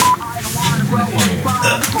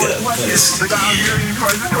place.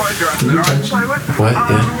 What?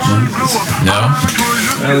 Yeah.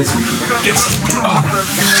 No? Let's get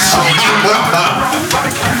some.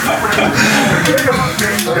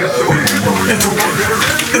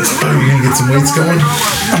 Are you gonna get some weights going?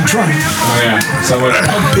 I'm trying. Oh yeah. So what? Now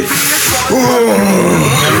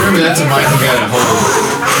remember, that's a mic you gotta hold.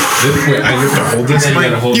 Wait, I have to hold this. You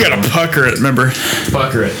gotta hold. You gotta pucker it, remember?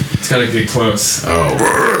 Pucker it. It's gotta get close. Oh.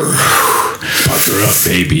 Pucker up,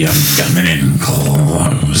 baby. I'm coming in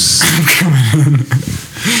close.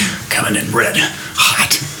 Coming in red.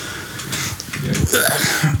 Hot.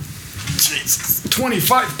 Jesus.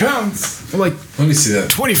 25 pounds. Like, Let me see that.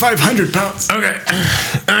 2,500 pounds. Okay.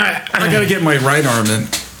 I gotta get my right arm in.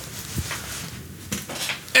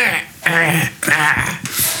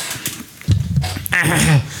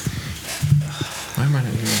 Why am I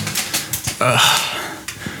not doing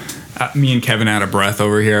that? Me and Kevin out of breath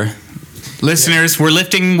over here. Listeners, we're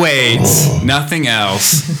lifting weights. Nothing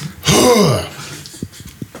else.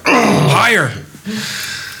 Higher.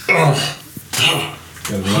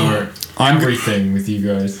 Gotta lower everything with you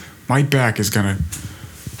guys. My back is gonna...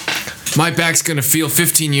 My back's gonna feel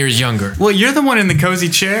 15 years younger. Well, you're the one in the cozy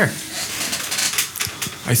chair.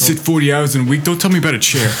 I sit 40 hours in a week. Don't tell me about a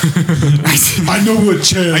chair. I know what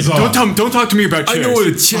chairs are. Don't talk to me about chairs. I know what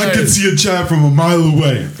a chair I can is. see a chair from a mile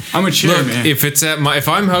away. I'm a chair Look, man. if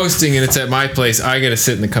I'm hosting and it's at my place, I gotta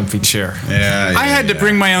sit in the comfy chair. Yeah. I had to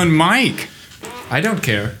bring my own mic. I don't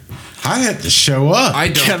care. I had to show up. I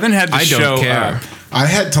don't. Kevin had to I show don't care. up. I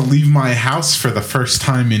had to leave my house for the first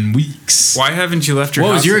time in weeks. Why haven't you left your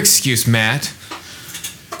What house? was your excuse, Matt?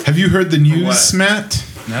 Have you heard the news, What? Matt?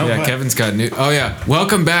 No, Yeah, what? Kevin's got new. Oh yeah,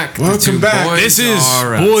 welcome back. Welcome to back. Boys This is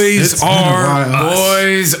Are Us. Boys It's been a Are while.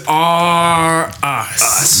 Boys Are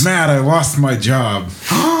Us. Matt, I lost my job.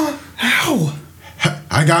 How?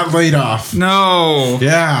 I got laid off. No.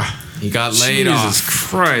 Yeah. He got laid Jesus off.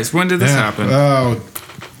 Christ. When did this Yeah. happen? Oh,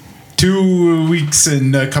 2 weeks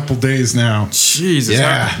and a couple days now. Jesus.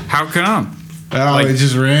 Yeah. How come? Oh, Like- they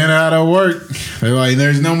just ran out of work. They're like,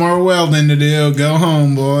 there's no more welding to do. Go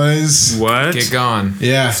home, boys. What? Get gone.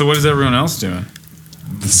 Yeah. So what is everyone else doing?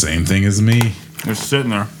 The same thing as me. They're sitting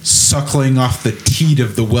there. Suckling off the teat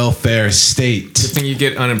of the welfare state. Good thing you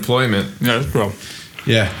get unemployment. Yeah, that's cool.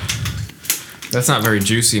 Yeah. That's not very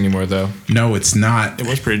juicy anymore, though. No, it's not. It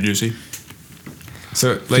was pretty juicy.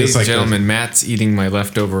 So, ladies like and gentlemen, Matt's eating my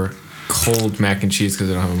leftover cold mac and cheese because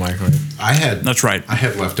I don't have a microwave. I had That's right. I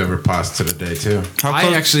had leftover pasta today too. How I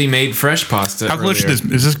close, actually made fresh pasta. how close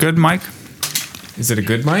earlier. is this good, Mike? Is it a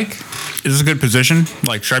good mic? Is this a good position?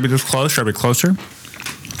 Like, should I be this close? Should I be closer?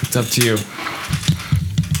 It's up to you.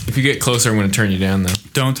 If you get closer, I'm going to turn you down, though.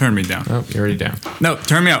 Don't turn me down. Oh, you're already down. No,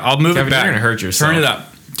 turn me up. I'll move Kevin, it back. you're gonna hurt yourself. Turn it up.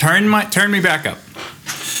 Turn me back up.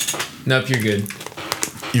 Nope, you're good.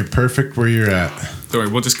 You're perfect where you're at. Don't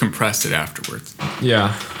worry, we'll just compress it afterwards.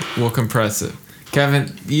 Yeah, we'll compress it.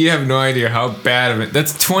 Kevin, you have no idea how bad of it.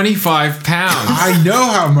 That's 25 pounds. I know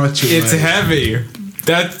how much it It's weighs. heavy.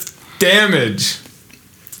 That's damage.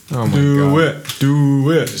 Oh my god. Do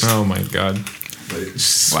it. Oh my god.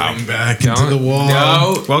 Swing back into Don't- the wall.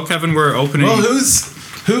 No. Well, Kevin, we're opening. Well,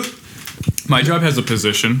 who? My job has a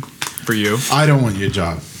position for you. I don't want your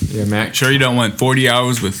job. Yeah, Mac. Sure, you don't want 40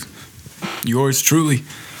 hours with yours truly,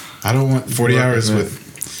 I don't want 40 Working hours it.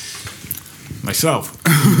 with myself.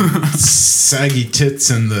 saggy tits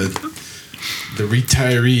and the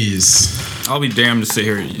retirees. I'll be damned to sit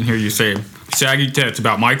here and hear you say saggy tits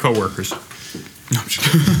about my coworkers. No, I'm just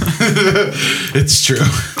kidding. It's true.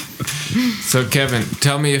 So, Kevin,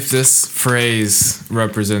 tell me if this phrase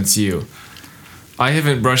represents you. I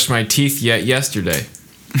haven't brushed my teeth yet yesterday.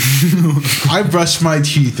 I brushed my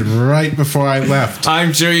teeth right before I left.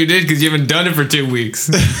 I'm sure you did because you haven't done it for 2 weeks.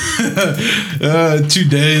 2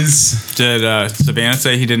 days. Did Savannah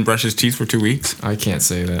say he didn't brush his teeth for 2 weeks? I can't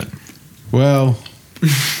say that. Well,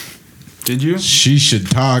 Did you? she should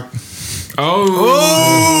talk.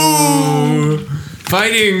 Oh!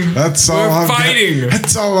 Fighting! That's all. We're I've got- fighting!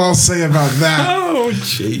 That's all I'll say about that. Oh,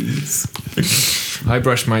 jeez. I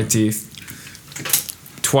brush my teeth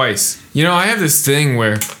twice. You know, I have this thing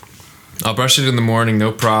where I'll brush it in the morning,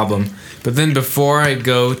 no problem. But then before I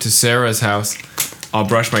go to Sarah's house, I'll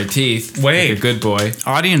brush my teeth. Wait. Like a good boy.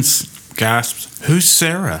 Audience gasps. Who's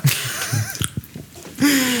Sarah?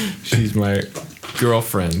 She's my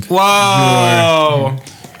girlfriend. Whoa!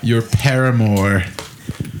 Your paramour.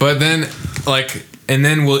 But then, and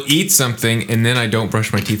then we'll eat something, and then I don't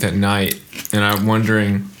brush my teeth at night. And I'm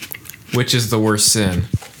wondering, which is the worst sin?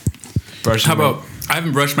 Brushing How about I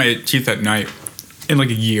haven't brushed my teeth at night in like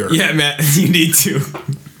a year. Yeah, Matt, you need to.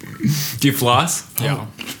 Do you floss? Yeah.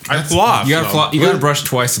 I floss. You gotta you gotta brush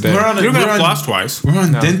twice a day. We're on You don't we're gotta on- floss twice. We're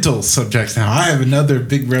on dental subjects now. I have another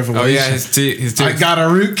big revelation. Oh yeah, his teeth. I got a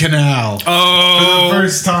root canal. For Oh, the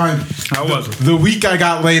first time. how was it? The week I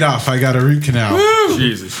got laid off, I got a root canal.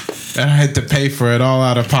 Jesus. And I had to pay for it all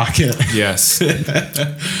out of pocket. Yes.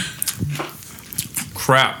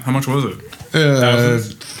 Crap. How much was it?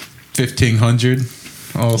 1,500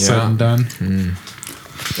 all said Yeah. and done.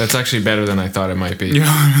 That's actually better than I thought it might be.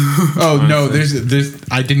 Oh no, there's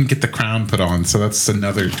I didn't get the crown put on, so that's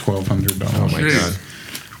another $1,200. Oh my Jeez. god.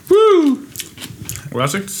 Woo! Well,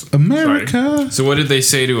 that's exciting. America. So what did they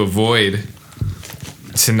say to avoid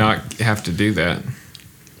to not have to do that?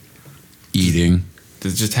 Eating.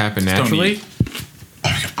 Does it just happen don't naturally? eat.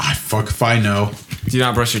 I fuck if I know. Do you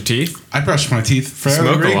not brush your teeth? I brush my teeth fairly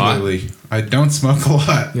Smoke a lot. regularly. I don't smoke a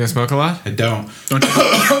lot. You don't smoke a lot? I don't.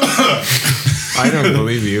 I don't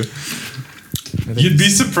believe you. You'd be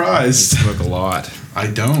surprised. Smoke a lot. I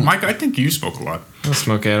don't. Mike, I think you smoke a lot. I don't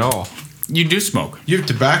smoke at all. You do smoke. You have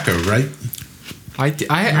tobacco, right? I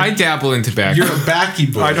dabble in tobacco. You're a backy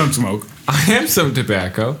boy. I don't smoke. I have some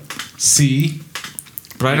tobacco, See?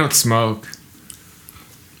 but I don't smoke.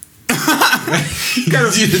 He's got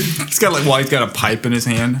like, he's got a pipe in his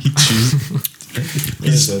hand.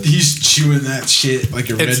 He's chewing that shit like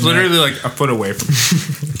a redneck. It's literally like a foot away from me.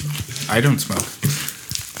 I don't smoke.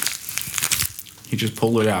 He just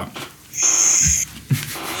pulled it out.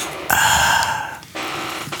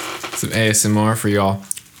 Some ASMR for y'all.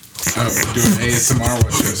 Oh, we're doing ASMR.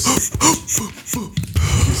 Watch this.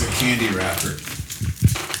 He's a candy wrapper.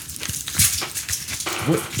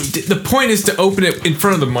 The point is to open it in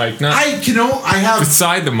front of the mic, not I have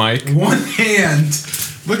beside the mic. one hand.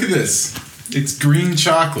 Look at this. It's green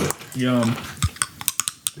chocolate. Yum.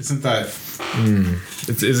 Isn't that?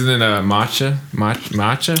 Isn't it a matcha?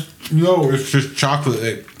 Matcha? No, it's just chocolate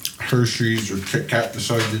that Hershey's or Kit Kat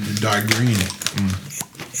decided to dye green.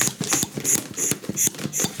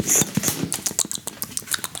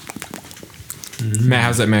 Matt,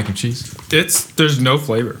 how's that mac and cheese? There's no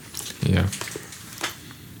flavor. Yeah.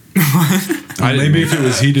 Maybe if it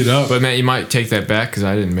was heated up. But Matt, you might take that back because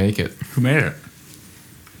I didn't make it. Who made it?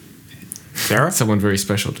 Sarah? Someone very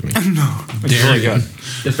special to me. It's really good.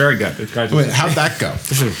 It's very good. This guy's Wait, how'd that go?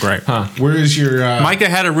 This is great. Where is your? Micah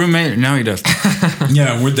had a roommate. Now he does.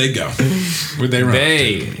 Yeah, where'd they go? Where'd they run?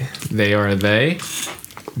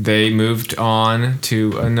 They moved on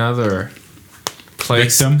to another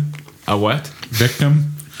place. Victim. A what?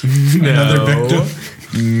 Victim. Another victim.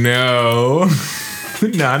 No.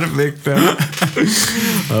 Not a victim.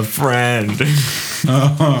 A friend.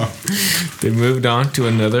 They moved on to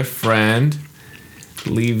another friend,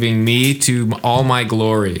 leaving me to all my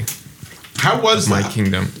glory, How was my that?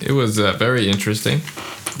 kingdom. It was very interesting.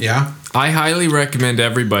 Yeah. I highly recommend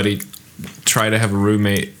everybody try to have a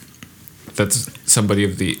roommate that's somebody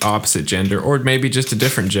of the opposite gender, or maybe just a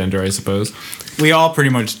different gender, I suppose. We all pretty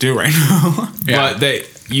much do right now. Yeah. But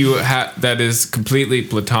that is completely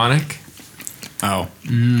platonic. Oh.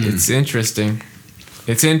 It's interesting.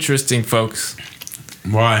 It's interesting, folks.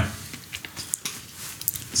 Why?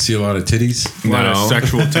 See a lot of titties. A lot of No.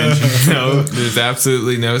 sexual tension. No, there's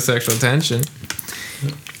absolutely no sexual tension.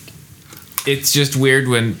 It's just weird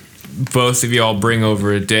when both of y'all bring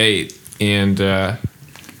over a date and there's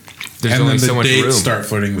And only then the so much dates room. start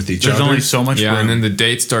flirting with each There's other. only so much Yeah, room. and then the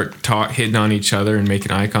dates start hitting on each other and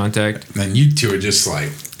making eye contact. And you two are just like,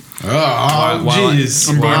 While jeez.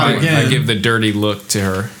 while Not I again. give the dirty look to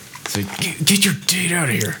her. It's like, get your date out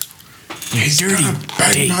of here. He's dirty gonna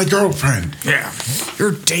bang date. my girlfriend. Yeah.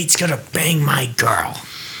 Your date's gonna bang my girl.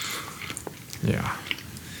 Yeah.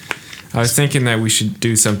 I was thinking that we should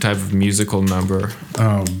do some type of musical number.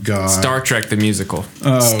 Oh God. Star Trek the musical.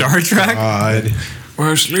 Oh, Star Trek? God.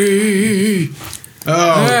 Wesley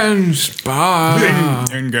Oh. and Spy.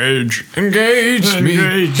 Engage. Engage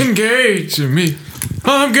me. Engage me.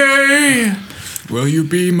 I'm gay. Will you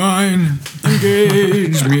be mine?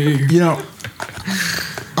 Engage me. You know,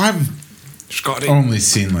 I've Scotty. only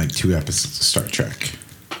seen like 2 episodes of Star Trek.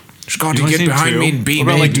 Scotty, get behind me and be What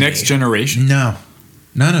about like made Next me. Generation? No,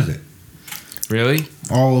 none of it. Really?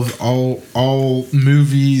 All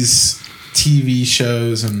movies, TV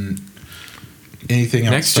shows, and anything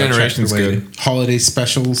else. Next Star Trek Generation's related. good. Holiday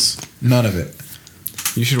specials, none of it.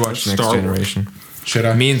 You should watch Next Star Wars. Generation. Should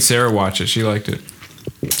I? Me and Sarah watch it. She liked it.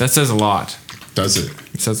 That says a lot. Does it?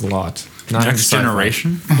 It says a lot. Not Next sci-fi.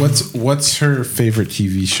 Generation? What's her favorite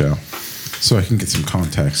TV show? So I can get some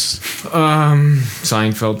context.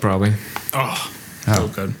 Seinfeld, probably. Oh, Oh. so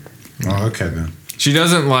good. Oh, okay then. She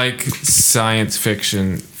doesn't like science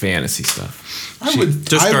fiction fantasy stuff. I would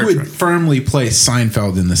just Star I would Trek. firmly place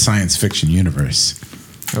Seinfeld in the science fiction universe.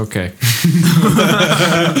 Okay.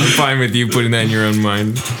 I'm fine with you putting that in your own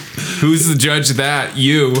mind. Who's the judge of that?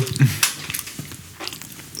 You.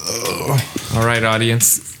 All right,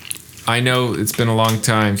 audience. I know it's been a long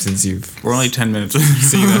time since you've We're only 10 minutes.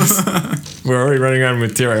 seen us. We're already running out of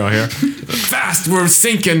material here. Fast, we're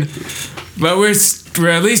sinking. But we're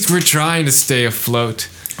at least we're trying to stay afloat.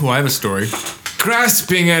 Oh, I have a story.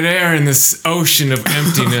 Grasping at air in this ocean of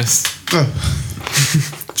emptiness.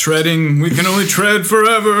 Treading, we can only tread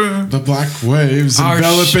forever. The black waves Our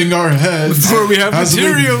enveloping our heads. Before we have as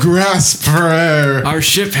material. we grasp for air. Our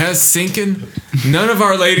ship has sinking. None of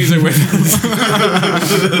our ladies are with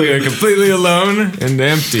us. We are completely alone and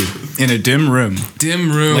empty. In a dim room.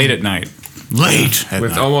 Dim room. Late at night. Late at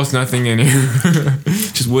with night. almost nothing in here.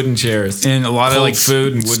 Just wooden chairs. And a lot of Cold like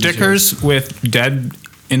food and wooden stickers with dead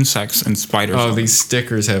insects and spiders. Oh, on these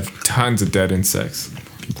stickers have tons of dead insects. them.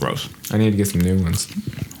 Gross. I need to get some new ones.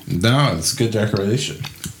 No, it's good decoration.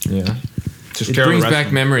 Yeah. Just It care brings about back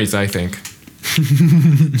them. memories, I think,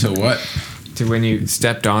 So what? to when you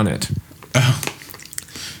stepped on it.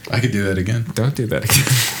 I could do that again. Don't do that again.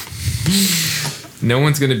 No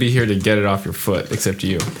one's going to be here to get it off your foot except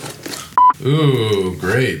you. Ooh,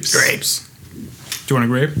 grapes. Grapes. Do you want a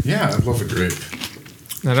grape? Yeah, I love a grape.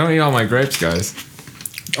 Now, don't eat all my grapes, guys.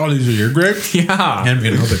 Oh, these are your grapes? Yeah. Hand me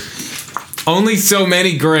another. Only so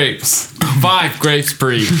many grapes. 5 grapes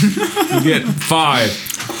per each. You get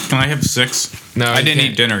 5. Can I have 6? No, I you didn't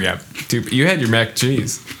can't. eat dinner yet. Dude, you had your mac and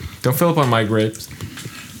cheese. Don't fill up on my grapes.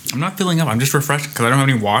 I'm not filling up. I'm just refreshed because I don't have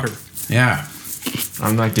any water. Yeah.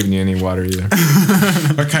 I'm not giving you any water either.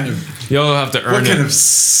 What kind of You'll have to earn what it. kind of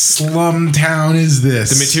slum town is this?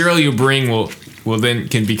 The material you bring will then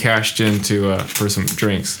can be cashed into for some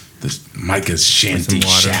drinks. This Micah's shanty Some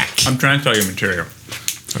water. shack. I'm trying to tell you material.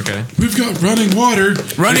 Okay. We've got running water.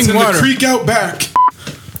 Running it's in water. the creek out back.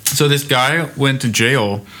 So this guy went to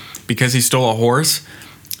jail because he stole a horse,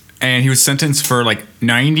 and he was sentenced for like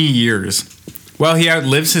 90 years. Well, he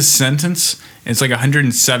outlives his sentence. It's like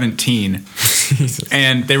 117.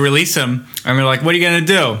 And they release him, and they're like, what are you going to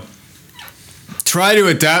do? Try to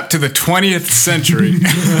adapt to the 20th century.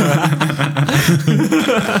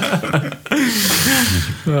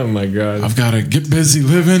 Oh my god. I've got to get busy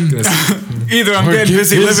living Either I'm or getting get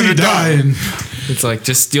busy living or dying. It's like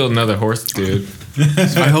just steal another horse, dude.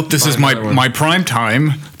 I hope this is Find another one. my prime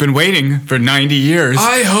time. Been waiting for 90 years.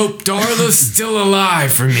 I hope Darla's still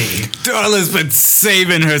alive for me. Darla's been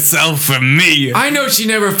saving herself for me. I know she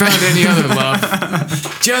never found any other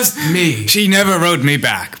love. Just me. She never wrote me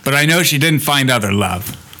back, but I know she didn't find other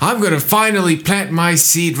love. I'm gonna finally plant my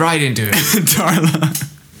seed right into it. Darla.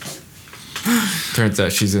 Turns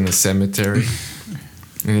out she's in the cemetery.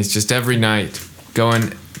 And it's just every night going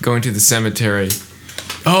to the cemetery.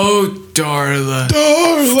 Oh, Darla.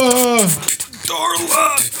 Darla,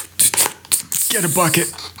 Darla. Get a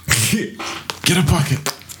bucket. get a bucket.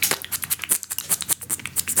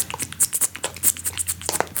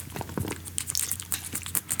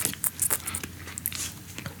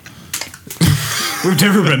 We've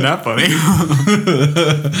never been that funny.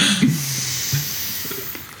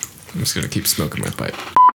 I'm just gonna keep smoking my pipe.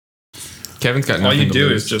 Kevin's got All nothing you to do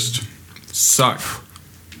lose. is just suck.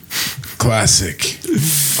 Classic.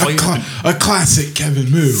 All you A classic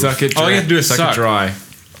Kevin move. Suck it dry. All you have to do is suck suck. it dry.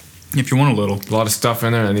 If you want a little. A lot of stuff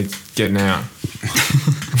in there that needs getting out.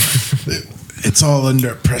 It's all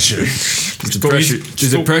under pressure.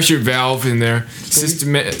 There's a pressure valve in there.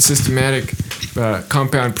 Systematic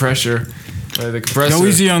compound pressure. The compressor. Go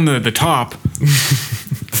easy on the top.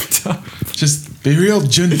 Just be real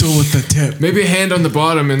gentle with the tip. Maybe a hand on the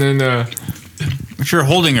bottom and then Make sure you're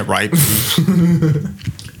holding it right.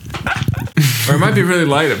 or it might be really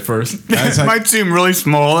light at first. Guys, It might seem really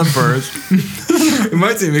small at first. It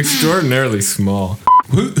might seem extraordinarily small.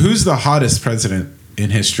 Who's the hottest president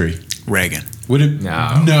in history? Reagan. Would it?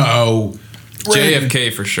 No. No. Reagan.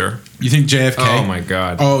 JFK for sure. You think JFK? Oh my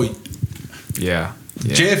god. Oh, Yeah.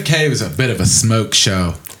 Yeah. JFK was a bit of a smoke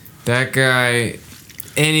show. That guy.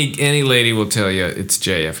 Any lady will tell you it's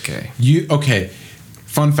JFK. Okay?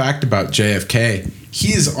 Fun fact about JFK: he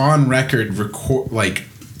is on record,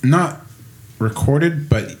 not recorded,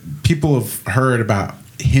 but people have heard about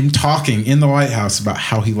him talking in the White House about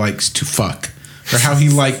how he likes to fuck, or how he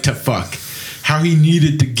liked to fuck, how he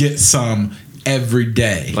needed to get some every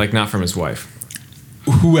day. Like not from his wife.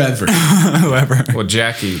 Whoever Whoever. Well,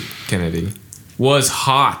 Jackie Kennedy was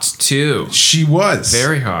hot too. she was,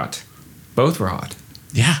 Very hot. Both were hot.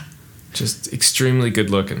 yeah. Just extremely good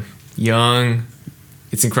looking. Young.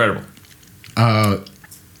 It's incredible.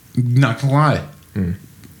 Not gonna lie,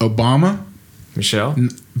 Obama, Michelle?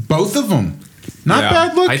 both of them. Not Yeah.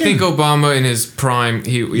 bad looking. I think Obama in his prime,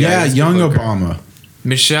 yeah, he's a young good looker. Obama.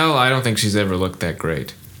 Michelle, I don't think she's ever looked that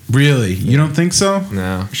great. Really? You don't think so?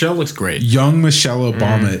 No. Michelle looks great. Young Michelle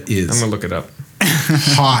Obama I'm is gonna look it up.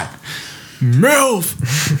 hot. MILF.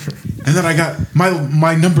 And then I got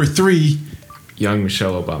my number 3. Young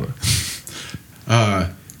Michelle Obama.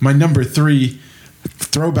 My number 3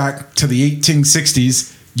 throwback to the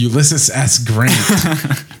 1860s. Ulysses S. Grant.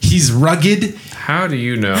 He's rugged. How do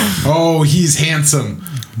you know? Oh, he's handsome.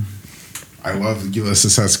 I love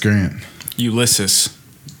Ulysses S. Grant. Ulysses.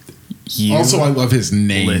 Also, I love his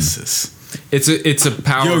name. Ulysses. It's a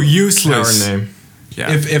power. Yo, useless. Power name.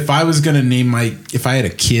 Yeah. If I was gonna name if I had a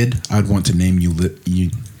kid, I'd want to name I mean, Ulysses.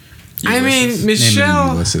 name him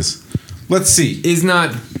Michelle Ulysses. Let's see. is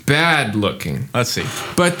not bad looking, Let's see.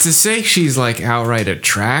 but to say she's like outright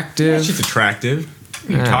attractive, She's attractive. What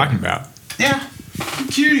are you Yeah. talking about? Yeah,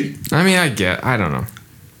 cutie. I mean, I don't know.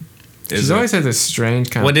 She's it- always had this strange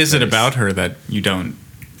kind What of is it face. about her that you don't?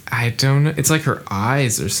 I don't know. It's like her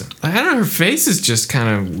eyes or something. I don't know. Her face is just kind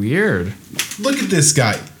of weird. Look at this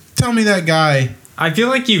guy. Tell me that guy. I feel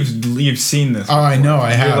like you've seen this. Oh, I know.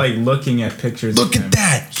 I have. You're like looking at pictures. Look of at him.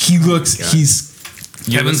 that. He looks. God. He's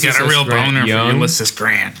Kevin's got a Ulysses real Grant, boner young? for Ulysses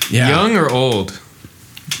Grant. yeah. Young or old?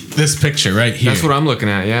 This picture right here. That's what I'm looking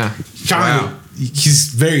at. Yeah. Wow. He's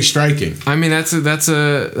very striking. I mean, that's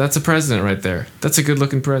a president right there. That's a good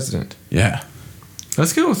looking president. Yeah.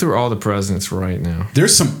 Let's go through all the presidents right now.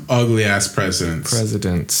 There's some ugly ass presidents.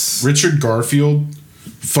 Presidents. Richard Garfield,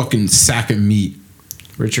 fucking sack of meat.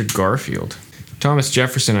 Richard Garfield. Thomas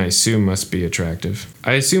Jefferson, I assume, must be attractive.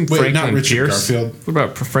 I assume Wait, Franklin not Richard Pierce. Garfield. What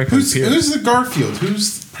about Franklin Who's Pierce? the Garfield?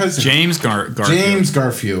 Who's the president? James Garfield. James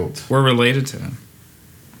Garfield. We're related to him.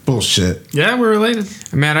 Bullshit. Yeah, we're related.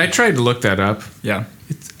 Man, I tried to look that up. Yeah.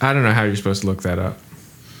 I don't know how you're supposed to look that up.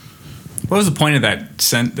 What was the point of that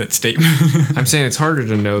statement? I'm saying it's harder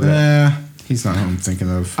to know that. He's not who I'm thinking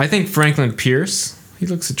of. I think Franklin Pierce, he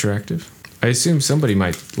looks attractive. I assume somebody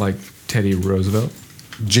might like Teddy Roosevelt.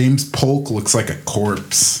 James Polk looks like a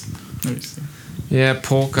corpse. Yeah,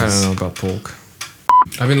 Polk. I don't know about Polk.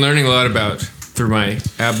 I've been learning a lot through my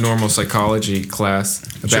abnormal psychology class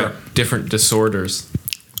about Sure. different disorders.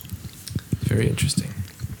 Very interesting.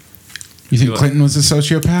 You think like- Clinton was a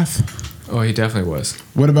sociopath? Oh, he definitely was.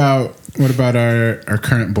 What about our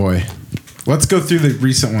current boy? Let's go through the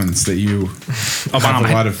recent ones that you have Obama.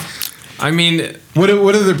 a lot of. I mean, What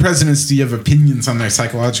other presidents do you have opinions on their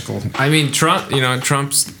psychological? Trump.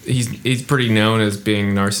 Trump's he's pretty known as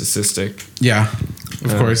being narcissistic. Yeah,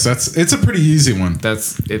 of course. It's a pretty easy one.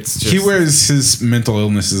 It's just He wears his mental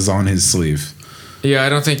illnesses on his sleeve. Yeah, I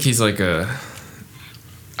don't think he's like a.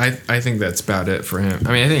 I think that's about it for him.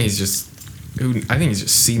 I mean, I think he's just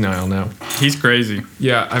senile now. He's crazy.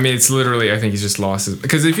 Yeah, I mean, it's literally. I think he's just lost his.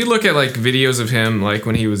 Because if you look at like videos of him, like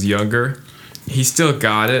when he was younger, he still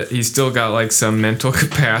got it. He's still got like some mental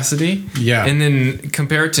capacity. Yeah. And then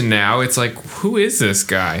compared to now, it's like, who is this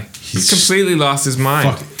guy? He's completely lost his mind.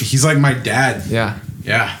 Fuck, he's like my dad. Yeah.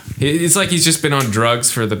 Yeah. It's like he's just been on drugs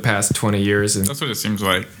for the past 20 years, and That's what it seems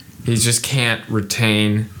like. he just can't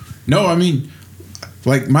retain. No, I mean,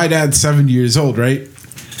 like my dad's 70 years old, right?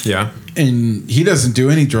 Yeah. And he doesn't do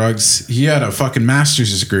any drugs. He had a fucking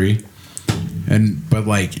master's degree, but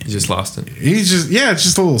like He just lost it. he's just it's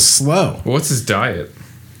just a little slow. What's his diet?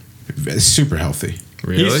 It's super healthy.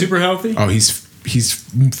 Really? He's super healthy. Oh, he's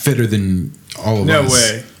fitter than all of No us.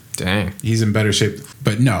 way. Dang. He's in better shape.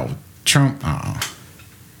 But no, Trump.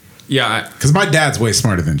 Yeah. Because my dad's way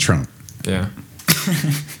smarter than Trump. Yeah.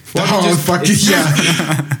 Fucking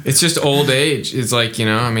yeah. It's just old age. It's like,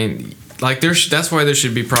 I mean, like that's why there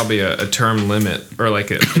should be probably a term limit or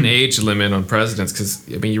like an age limit on presidents. Because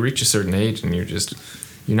I mean, you reach a certain age and you're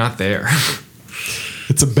not there.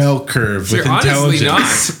 It's a bell curve with You're honestly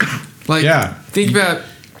intelligence. not. Like, Yeah. think about.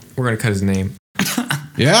 We're gonna cut his name.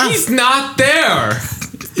 Yeah, He's not there.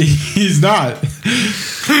 he's not.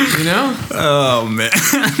 Oh man.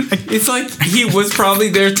 It's like he was probably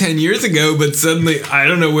there 10 years ago, but suddenly I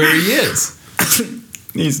don't know where he is.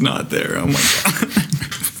 He's not there. Oh my god.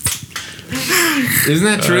 Isn't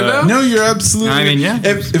that true though? No, you're absolutely. I mean, yeah.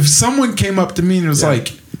 If someone came up to me and was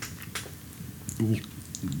like,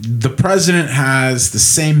 the president has the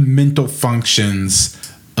same mental functions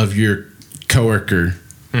of your coworker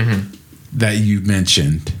that you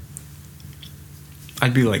mentioned.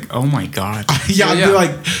 I'd be like, oh my god. Yeah, I'd Yeah. be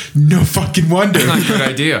like, no fucking wonder. That's not a good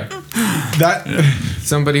idea. That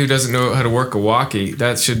Somebody who doesn't know how to work a walkie,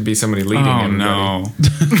 that should be somebody leading Oh him. no.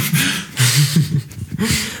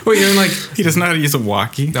 Wait, you're in like He doesn't know how to use a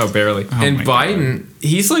walkie. no, barely. Oh and my Biden,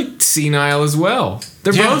 he's like senile as well.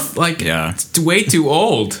 They're Yeah. both like Yeah. way too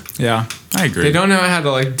old. Yeah, I agree. They don't know how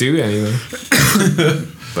to like do anything.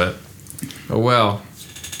 But oh well.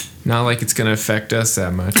 Not like it's gonna affect us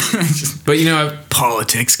that much. But you know,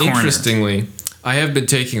 Politics corner. interestingly, I have been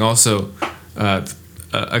taking also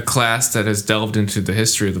a class that has delved into the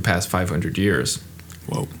history of the past 500 years.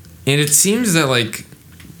 Whoa. And it seems that like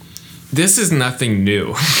this is nothing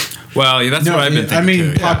new. Well, yeah, that's what I've been thinking. I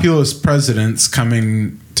mean, too. populist presidents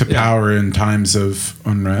coming to power in times of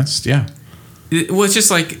unrest. Yeah. It was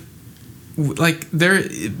just like there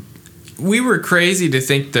we were crazy to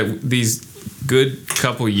think that these good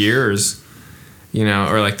couple years, you know,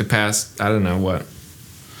 or like the past, I don't know what,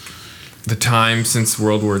 the time since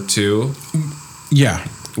World War II Yeah.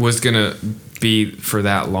 was gonna be for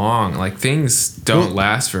that long. Like things don't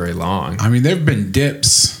last very long. I mean, there have been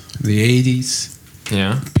dips. The 80s,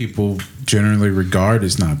 Yeah. people generally regard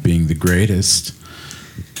as not being the greatest.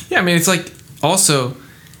 Yeah, I mean, it's like also,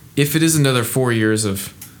 if it is another 4 years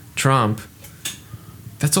of Trump,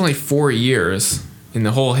 that's only 4 years in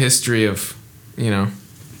the whole history of, you know.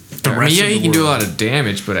 The I mean, rest yeah, of he the can do a world. lot of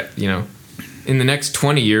damage, but you know, in the next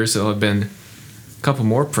 20 years, there'll have been a couple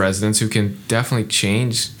more presidents who can definitely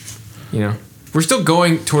change. You know, we're still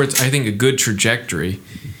going towards, I think, a good trajectory,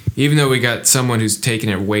 even though we got someone who's taking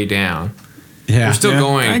it way down. Yeah. We're still Yeah,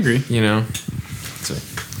 going. I agree. You know, so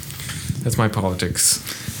that's my politics.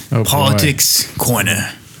 Oh, boy. Politics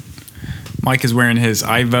corner. Mike is wearing his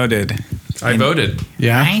I voted. I voted.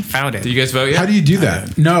 Yeah. I voted. Did you guys vote yet? How do you do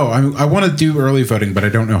that? No, I want to do early voting, but I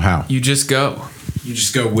don't know how. You just go. You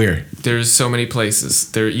just go where? There's so many places.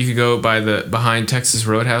 There you could go behind Texas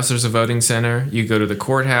Roadhouse. There's a voting center. You go to the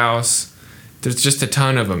courthouse. There's just a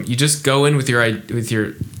ton of them. You just go in with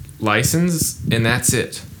your license, and that's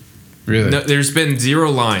it. Really? No, there's been 0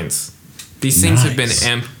 lines. These things have been Nice.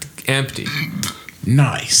 empty.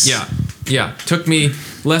 Nice. Yeah. Took me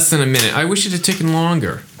less than a minute. I wish it had taken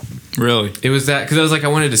longer. Really? It was that because I was like, I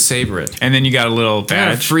wanted to savor it. And then you got a little I got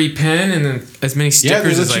a badge. free pen and then as many Yeah,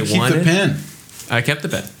 they stickers let as you I keep wanted. the pen. I kept the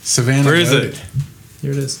pen. Savannah Where is voted. it?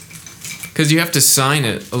 Here it is. Because you have to sign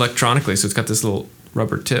it electronically, so it's got this little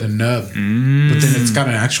rubber tip. The nub. But then it's got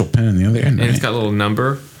an actual pen on the other end. And it's right? got a little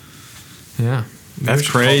number. Yeah. That's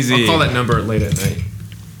crazy. I'll call that number late at night.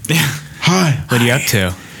 Hi. What are you up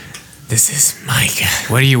to? This is Micah.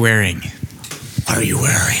 What are you wearing? What are you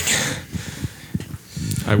wearing?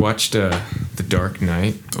 I watched The Dark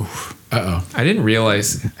Knight. Uh-oh. I didn't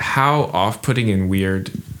realize how off-putting and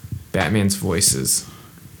weird Batman's voice is.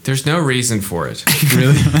 There's no reason for it.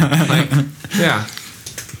 Really? Yeah.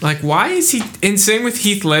 Like, why is he... And same with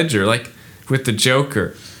Heath Ledger, like, with the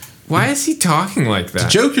Joker. Why is he talking like that?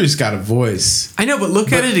 Joker's got a voice. I know, but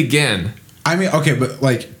look at it again. I mean, okay, but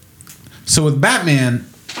like, so with Batman,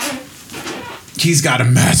 he's got to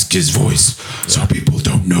mask his voice so people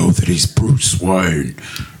don't know that he's Bruce Wayne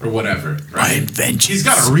or whatever. Right? Vengeance. He's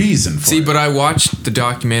got a reason for See, it. but I watched the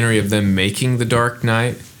documentary of them making The Dark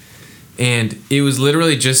Knight, and it was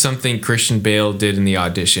literally just something Christian Bale did in the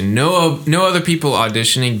audition. No other people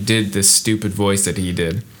auditioning did this stupid voice that he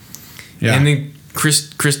did. Yeah. And then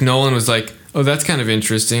Chris Nolan was like, "Oh, that's kind of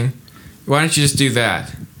interesting. Why don't you just do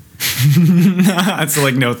that?" That's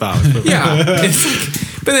like no thought. Yeah. It's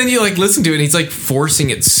like, but then you like listen to it, and he's like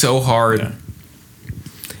forcing it so hard. Yeah.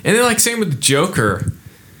 And then like same with the Joker.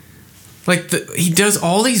 Like he does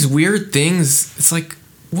all these weird things. It's like,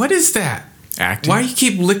 what is that? Acting. Why do you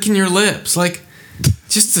keep licking your lips? Like,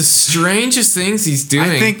 just the strangest things he's doing.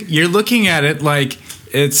 I think you're looking at it like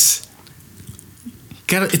it's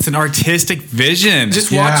an artistic vision.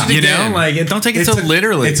 Just Yeah. watch it you again. know, like don't take it so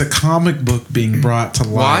literally. It's a comic book being brought to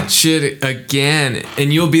life. Watch it again,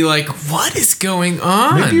 and you'll be like, "What is going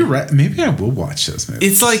on?" Maybe you're right. Maybe I will watch this. Maybe.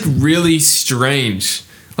 It's like really strange.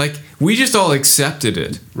 Like we just all accepted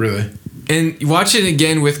it, Really? and you watch it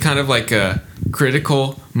again with kind of like a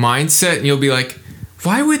critical mindset, and you'll be like,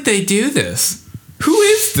 "Why would they do this? Who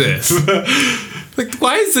is this? Like,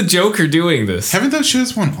 why is the Joker doing this?" Haven't those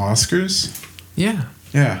shows won Oscars? Yeah,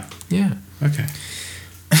 Yeah. yeah. Okay.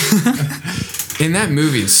 And that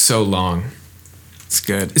movie is so long. it's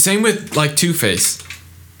good. Same with like Two-Face.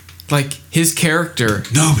 Like his character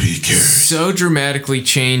Nobody cares. so dramatically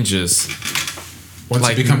changes. Once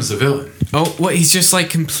Like- he becomes the villain. Oh, what? He's just like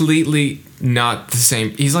completely not the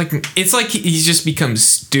same. He's like, it's like he's just become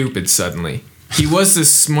stupid suddenly. He was this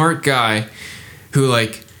smart guy who,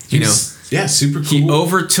 like, you know, Yeah, super cool. he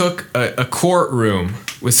overtook a courtroom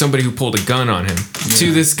with somebody who pulled a gun on him.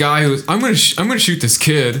 To this guy who's, I'm gonna shoot this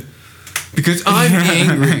kid because I'm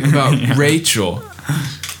angry about Rachel.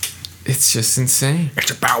 It's just insane.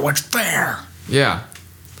 It's about what's there. Yeah.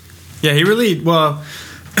 Yeah, he really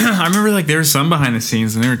I remember like there was some behind the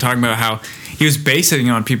scenes, and they were talking about how he was basing it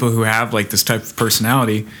on people who have like this type of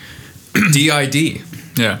personality. DID.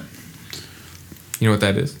 Yeah. You know what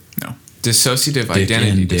that is? No. Dissociative Dick identity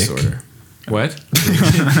and dick. disorder. What?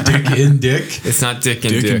 Dick in dick. It's not dick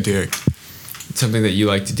and dick. And dick. It's something that you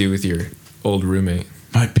like to do with your old roommate.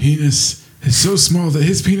 My penis is so small that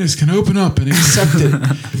his penis can open up and accept it.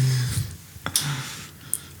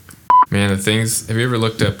 Man, the things. Have you ever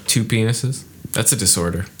looked up two penises? That's a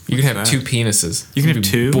disorder. You can have that? two penises. You can be have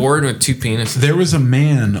two? Born with two penises. There was a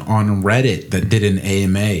man on Reddit that did an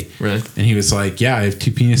AMA. Really? And he was like, yeah, I have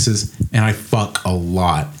two penises and I fuck a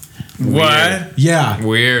lot. What? Yeah.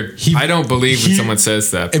 Weird. He- I don't believe when he- someone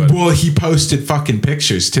says that. And, But well, he posted fucking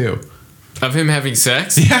pictures too. of him having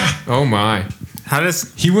sex? Yeah. Oh my. How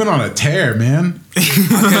does He went on a tear, man.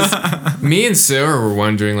 Me and Sarah were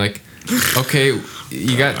wondering, like, okay,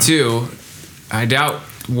 you got two. I doubt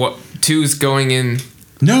what two's going in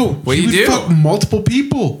No. What he do you would do? fuck multiple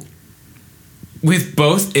people. with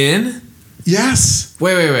both in. Yes.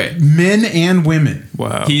 Wait. Men and women.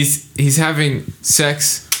 wow? He's having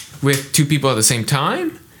sex with two people at the same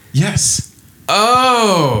time. Yes.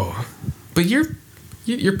 Oh, but your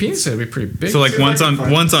penis would be pretty big. So like one's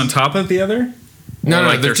on top of the other? no, Or,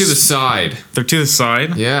 like, they're to the side. They're to the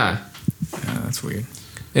side. Yeah. Yeah, that's weird.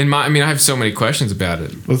 I have so many questions about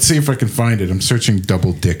it. Let's see if I can find it. I'm searching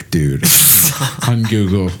double dick dude on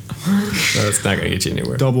Google. No, it's not gonna get you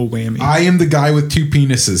anywhere. Double whammy. I am the guy with two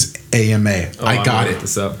penises. AMA. Oh, I I'm got gonna it. look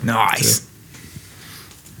this up. Nice.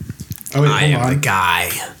 Oh, wait, hold on.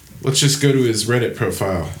 guy. Let's just go to his Reddit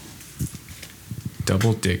profile.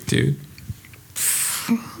 Double dick, dude.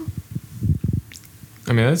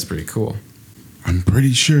 I mean, that's pretty cool. I'm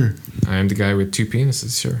pretty sure. I am the guy with two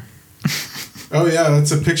penises, sure. Oh yeah,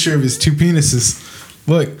 that's a picture of his two penises.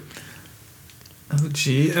 Look. Oh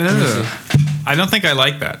gee. I don't think I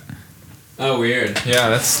like that. Oh, weird. Yeah,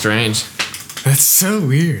 that's strange. That's so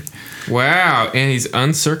weird. Wow, and he's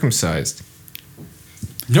uncircumcised.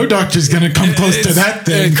 No doctor's gonna come close to that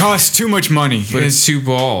thing. It costs too much money. But it's two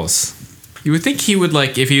balls. You would think he would,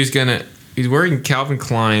 like, if he was gonna... He's wearing Calvin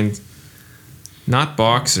Klein, not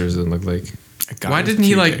boxers, it looked like. Why didn't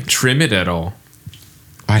he, like, trim it at all?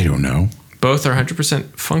 I don't know. Both are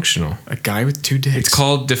 100% functional. a guy with two dicks? It's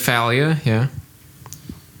called Diphalia, yeah.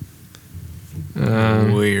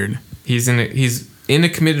 Weird. He's in a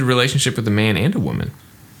committed relationship with a man and a woman.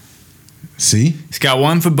 See? He's got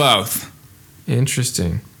one for both.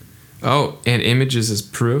 Interesting. Oh, and images as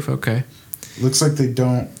proof? Okay. Looks like they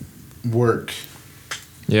don't work.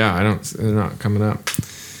 Yeah, they're not coming up.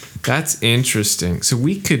 That's interesting. So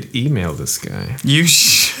we could email this guy. You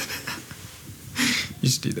should. You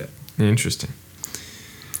should do that. Interesting.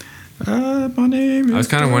 My name I was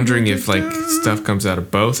kind of wondering if, like, stuff comes out of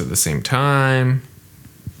both at the same time.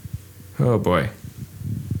 Oh, boy.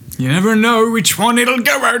 You never know which one it'll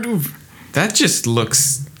go out of. That just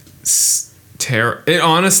looks terrible. It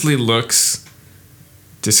honestly looks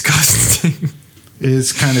disgusting. It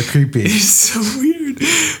is kind of creepy. It's so weird.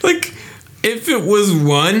 Like, if it was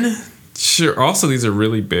one, sure. Also, these are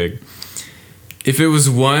really big. If it was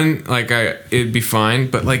one, like, it'd be fine.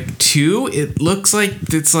 But, like, two, it looks like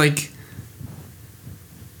it's like...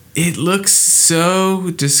 It looks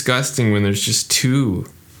so disgusting when there's just two.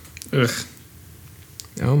 Ugh.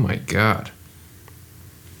 Oh, my God.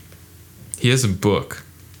 He has a book.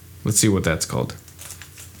 Let's see what that's called.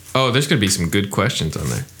 Oh, there's going to be some good questions on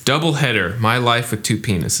there. Double header. My life with two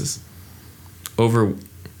penises. Over...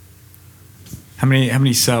 How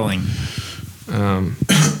many selling?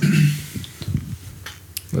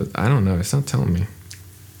 But I don't know. It's not telling me.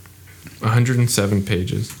 107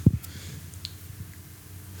 pages.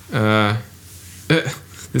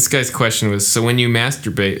 This guy's question was, so when you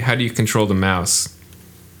masturbate, how do you control the mouse?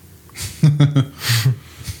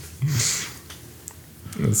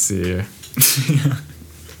 Let's see here.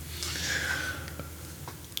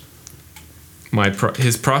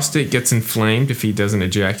 His prostate gets inflamed if he doesn't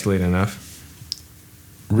ejaculate enough.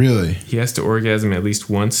 Really? He has to orgasm at least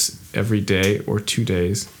once every day or 2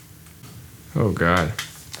 days. Oh, God.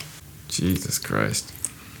 Jesus Christ.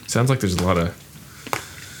 Sounds like there's a lot of...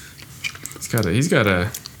 He's got a...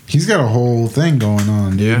 a whole thing going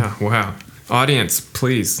on, dude. Yeah, wow. Audience,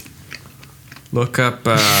 please. Look up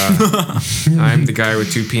I'm the guy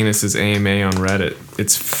with two penises AMA on Reddit.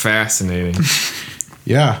 It's fascinating.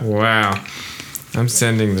 Yeah. Wow. I'm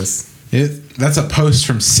sending this. That's a post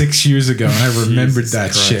from 6 years ago, and I remembered Jesus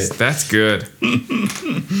that Christ. shit. That's good.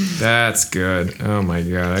 That's good. Oh my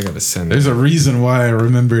God, I gotta send There's that. a reason why I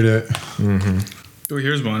remembered it. Oh,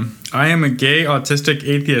 here's one. I am a gay autistic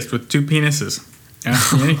atheist with two penises.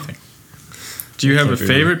 Ask me anything. Do you have a Can't be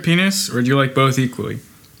favorite penis, or do you like both equally?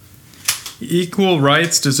 Equal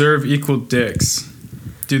rights deserve equal dicks.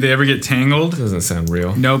 Do they ever get tangled? Doesn't sound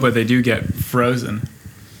real. No, but they do get frozen.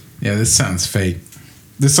 Yeah, this sounds fake.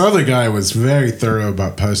 This other guy was very thorough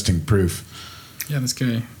about posting proof. Yeah, this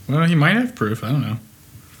guy. Well, he might have proof. I don't know.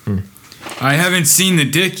 I haven't seen the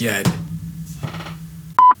dick yet.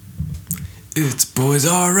 It's Boys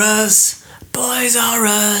R Us. Boys R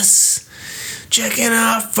Us. Checking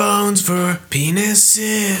our phones for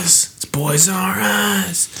penises. It's Boys R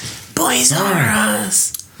Us. Boys R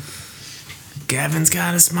Us. Gavin's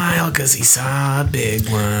got a smile because he saw a big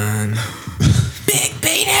one. Big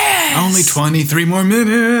penis. Only 23 more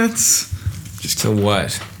minutes. So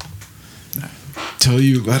what? Till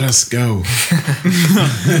you let us go.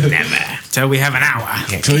 Never. Till we have an hour.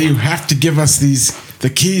 Till you have to give us the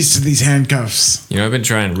keys to these handcuffs. You know, I've been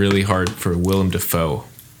trying really hard for Willem Dafoe.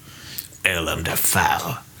 Willem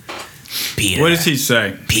Dafoe. Peter. What does he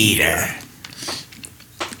say? Peter.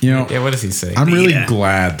 You know, Yeah, what does he say? I'm really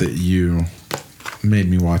glad that you made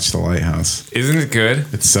me watch The Lighthouse. Isn't it good?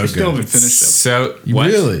 It's so Still good. haven't finished it. So, You what?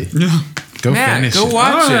 Really? Yeah. Go Matt, finish go it.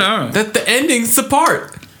 watch Oh, it. yeah. That the ending's the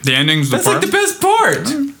part. The ending's the That's part. like the best part.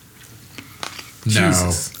 No,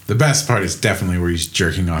 Jesus. the best part is definitely where he's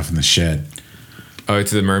jerking off in the shed. Oh,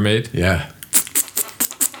 to the mermaid? Yeah.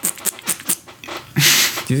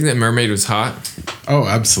 Do you think that mermaid was hot? Oh,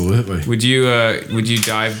 absolutely. Would you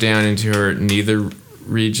dive down into her nether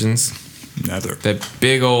regions? Nether. That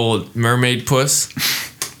big old mermaid puss?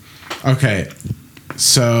 Okay,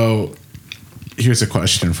 so here's a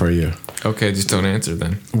question for you. Okay, just don't answer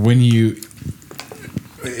then.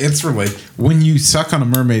 It's related. When you suck on a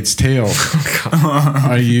mermaid's tail,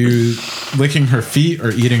 are you licking her feet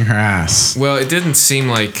or eating her ass? Well, it didn't seem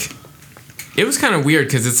like... It was kind of weird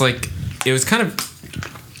because it's like... It was kind of...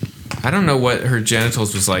 I don't know what her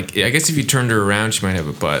genitals was like. I guess if you turned her around, she might have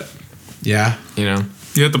a butt. Yeah. You know?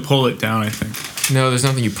 You have to pull it down, I think. No, there's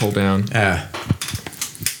nothing you pull down. Yeah.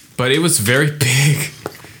 But it was very big.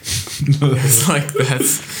 It's like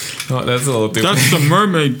that's... Oh, that's a little too That's big. the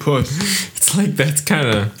mermaid puss. It's like that's kind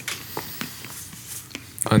of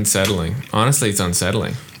unsettling. Honestly, it's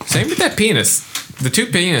unsettling. Same with that penis. The two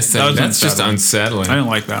penis thing. That was That's just unsettling. unsettling. I didn't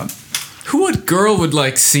like that. What girl would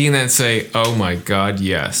like see that and say, "Oh my God,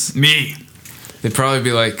 yes"? Me. They'd probably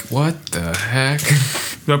be like, "What the heck?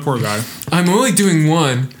 That poor guy. I'm only doing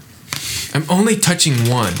one. I'm only touching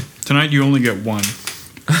one. Tonight you only get one.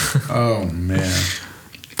 Oh man.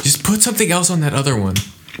 Just put something else on that other one.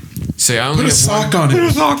 Say I only Put a have one. sock on Put a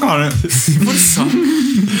it. sock on it. Put a sock.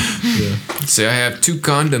 Say I have 2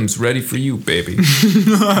 condoms ready for you, baby.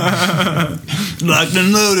 Locked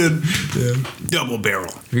and loaded. Yeah. Double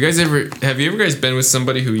barrel. Have you ever guys been with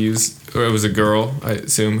somebody who used, or it was a girl, I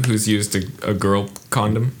assume, who's used a girl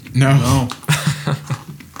condom? No. Oh.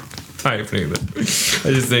 I haven't either.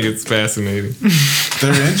 I just think it's fascinating.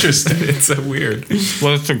 They're interesting. It's so weird.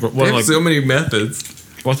 What's a, They what, have like, so many methods.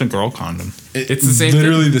 what's a girl condom? It's the same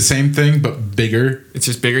Literally the same thing, but bigger. It's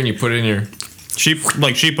just bigger and you put it in your... She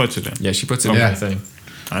puts it in. Yeah, she puts it Yeah. in her thing.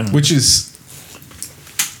 I don't know. Which is,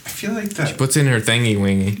 I feel like that. Puts it in her thingy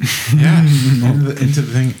wingy. Yeah, into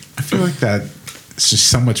the thing. I feel like that. It's just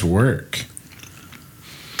so much work.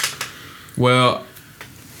 Well,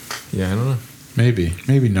 yeah, I don't know. Maybe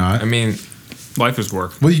not. I mean, Life is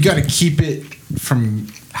work. Well, you got to keep it from.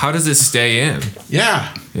 how does it stay in?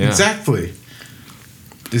 Yeah, Yeah. exactly.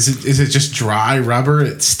 Is it just dry rubber?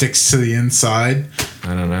 It sticks to the inside.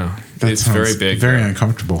 I don't know. That It's sounds very big. very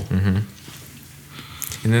uncomfortable. And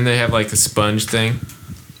then they have like a sponge thing.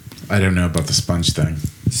 I don't know about the sponge thing.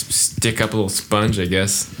 Just stick up a little sponge, I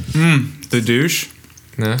guess. The douche.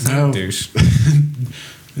 No, it's No. not a douche.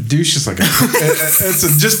 The douche is like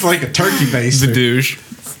just like a turkey base. The douche.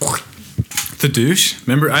 The douche.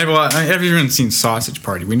 Remember, I haven't seen Sausage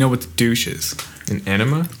Party. We know what the douche is. An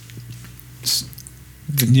enema?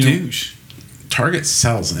 The You know- douche. Target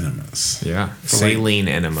sells enemas. Yeah. For like Saline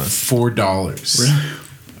enemas. $4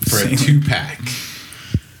 for a 2-pack.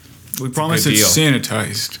 We promise good it's deal.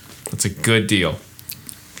 sanitized. That's a good deal.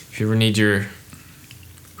 If you ever need your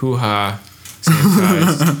hoo-ha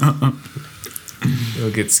sanitized,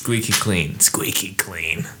 it'll get squeaky clean. Squeaky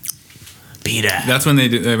clean. Peter, That's when they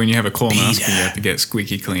do. When you have a colonoscopy, you have to get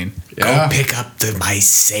squeaky clean. Yeah. pick up my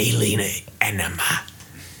saline enema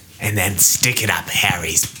and then stick it up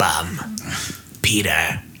Harry's bum.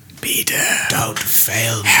 Peter, don't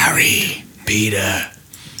fail me. Harry, Peter,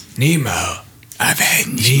 Nemo,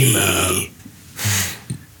 avenge me.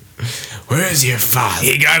 Where's your father?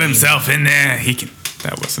 He got himself in there. He can.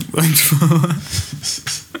 That wasn't good.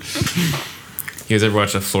 You guys ever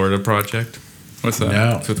watch the Florida Project? What's that?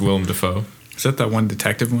 No. It's with Willem Dafoe. Is that one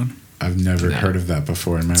detective one? I've never heard of that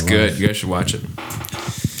before in my life. Good. You guys should watch it.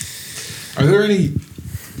 Are there any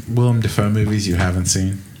Willem Dafoe movies you haven't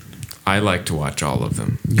seen? I like to watch all of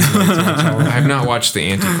them. I have not watched The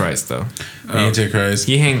Antichrist though. Antichrist.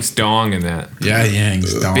 He hangs dong in that. Yeah, he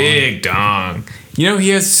hangs dong. Big dong. You know he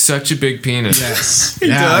has such a big penis. Yes. He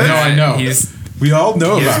yeah, does? no, I know. We all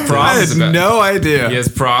know he has about problems. that. I had no idea. He has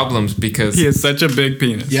problems because He has such a big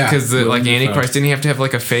penis. Yeah. because like Antichrist didn't he have to have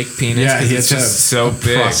like a fake penis? Yeah, 'Cause he it's has just so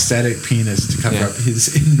big. prosthetic penis to cover Yeah. up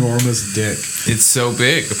his enormous dick. It's so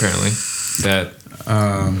big apparently that.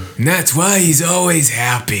 And that's why he's always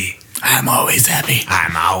happy. I'm always happy.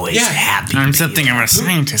 I'm always Yeah. happy. I'm something of a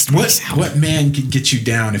scientist. What man can get you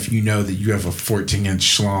down if you know that you have a 14-inch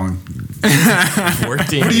schlong?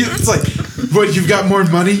 14. What do you? It's like, what? You've got more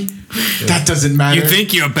money? That doesn't matter. You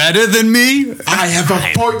think you're better than me? I have a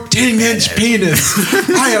 14-inch penis.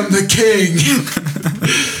 I am the king.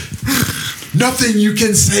 Nothing you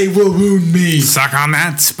can say will wound me. Suck on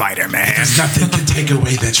that, Spider-Man. Because nothing can take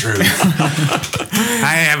away the truth.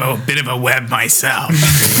 I have a bit of a web myself.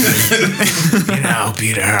 You know,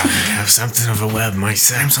 Peter, I have something of a web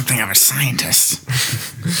myself. I'm something of a scientist.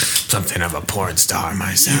 Something of a porn star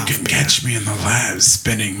myself. You can catch me in the lab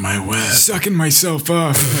spinning my web. Sucking myself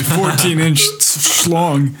off. My 14-inch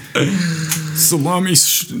schlong. Salami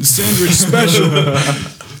sandwich special.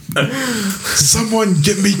 Someone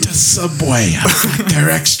get me to Subway. I like their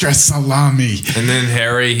extra salami. And then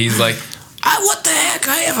Harry, he's like, What the heck?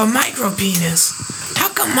 I have a micro penis. How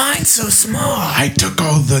come mine's so small? I took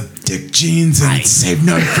all the dick genes and saved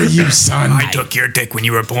none for you, son. I took your dick when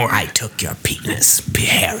you were born. I took your penis,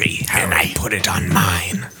 Harry, and I put it on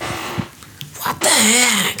mine. What the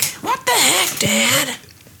heck? What the heck, Dad?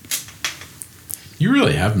 You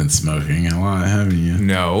really have been smoking a lot, haven't you?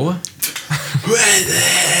 no. What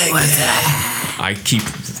the heck? I keep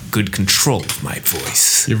good control of my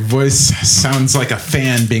voice. Your voice sounds like a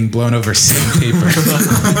fan being blown over sandpaper.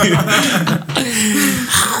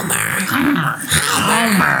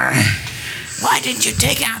 Homer. Why didn't you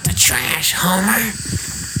take out the trash, Homer?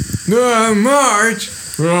 Marge.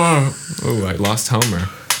 Oh, I lost Homer.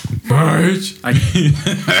 Marge.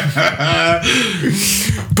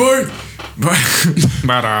 But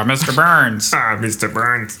Mr. Burns. Mr.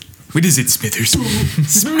 Burns. What is it, Smithers?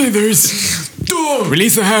 Smithers!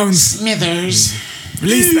 Release the hounds! Smithers.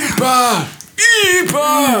 Release the hounds!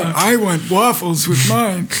 I want waffles with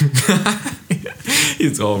mine.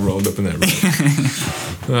 He's all rolled up in that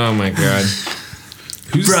room. Oh my god.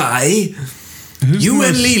 Bri, Who's you the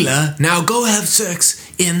and most- Leela now go have sex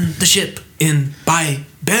in the ship by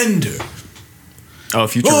Bender. Oh,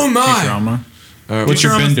 future, Oh, my. Futurama. What's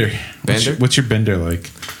your bender? Bender? What's your bender like?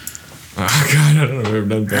 Oh god, I don't know. I've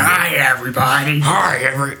done Bender. Hi, everybody.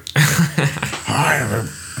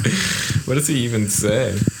 What does he even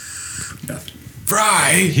say?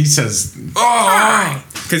 Fry. He says,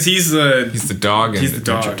 Because he's the dog in he's the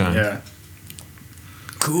Adventure dog. Time. Yeah.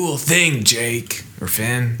 Cool thing, Jake. Or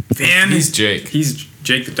Finn. Finn. He's Jake. He's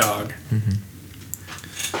Jake the dog.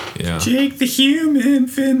 Yeah. Jake the human,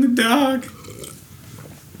 Finn the dog.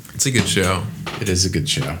 It's a good show. it is a good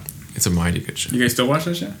show. It's a mighty good show. You guys still watch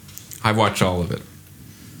that show? I watch all of it.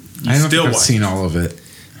 I don't still think I've watch seen all of it.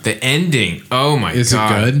 The ending. Oh my Is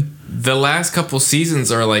god. it good? The last couple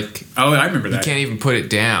seasons are like Oh, I remember you that. can't even put it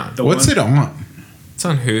down. The What's one- it on? It's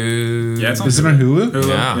on Hulu. Yeah, it's on Is it on Hulu? Hulu.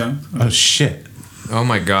 Yeah. Oh shit! Oh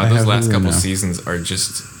my god, I those have last Hulu couple now. seasons are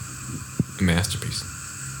just a masterpiece.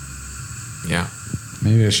 Yeah.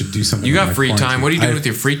 Maybe I should do something. You with got my free time. quarantine. What are you doing I- with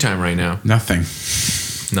your free time right now? Nothing.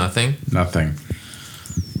 Nothing? Nothing.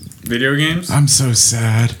 Video games? I'm so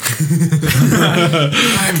sad.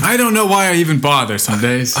 I don't know why I even bother some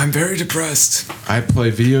days. I'm very depressed. I play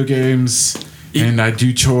video games and I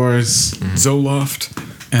do chores Zoloft.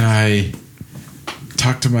 and I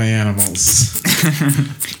talk to my animals.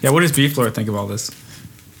 Yeah, what does Beef Lord think of all this?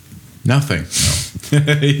 Nothing.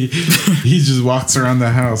 he just walks around the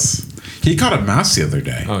house. He caught a mouse the other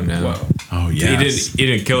day. Oh no. Oh yes. He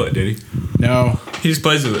didn't kill it, did he? No. He just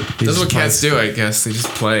plays with it. He That's just what cats plays- do, I guess. They just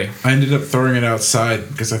play. I ended up throwing it outside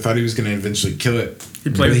because I thought he was going to eventually kill it. He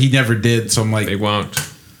played- But he never did. So I'm like, They won't.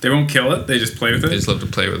 They won't kill it. They just play with They it. just love to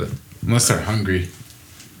play with it. unless they're hungry.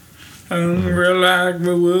 Hungry like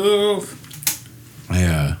the wolf.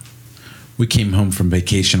 We came home from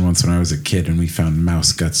vacation once when I was a kid and we found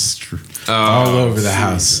mouse guts all over the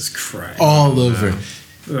house. Jesus Christ. All over.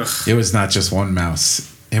 Ugh. It was not just one mouse.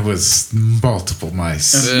 It was multiple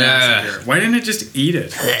mice. That's nasty. Why didn't it just eat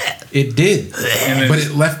it? It did. And then- But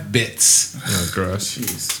it left bits. Oh, gross.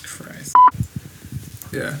 Jesus Christ.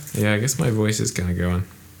 Yeah. Yeah, I guess my voice is kind of going.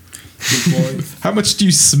 How much do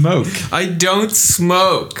you smoke? I don't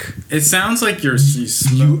smoke. It sounds like you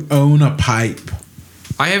You own a pipe.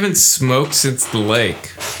 I haven't smoked since the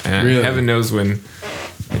lake. And Really? heaven knows when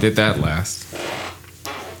I did that last.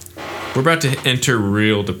 We're about to enter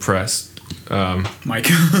real depressed. Mike.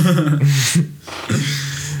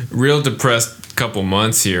 Real depressed couple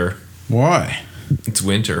months here. Why? It's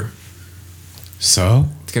winter. So?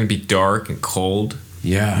 It's gonna be dark and cold.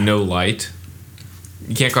 Yeah. No light.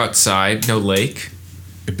 You can't go outside. No lake.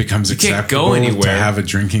 It becomes You can't acceptable go to anywhere. have a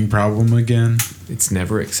drinking problem again. It's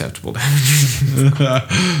never acceptable to have a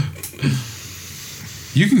drink.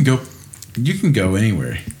 You can go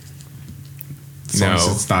anywhere. As long as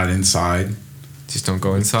No. it's not inside. Just don't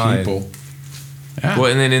go inside. People. Yeah.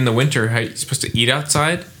 Well, and then in the winter, how are you supposed to eat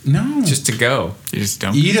outside? No. Just to go. You just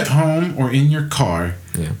don't. eat at home or in your car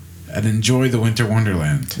Yeah. and enjoy the winter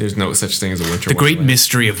wonderland. There's no such thing as a winter The great wonderland.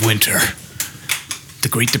 mystery of winter. The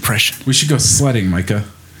Great Depression. We should go sledding, Micah.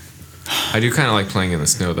 I do kind of like playing in the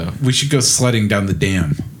snow, though. We should go sledding down the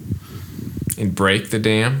dam. And break the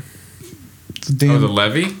dam. The dam. Oh, the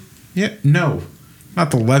levee? Yeah, no. Not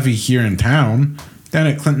the levee here in town. Down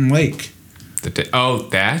at Clinton Lake. Oh,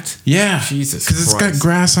 that? Yeah. Jesus Because it's got Christ.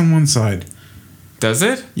 grass on one side. Does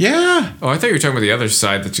it? Yeah. Oh, I thought you were talking about the other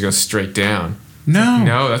side that you go straight down. No.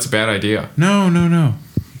 No, that's a bad idea. No.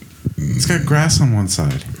 It's got grass on one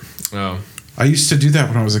side. Oh. I used to do that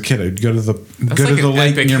when I was a kid. I'd go to the That's go like to the an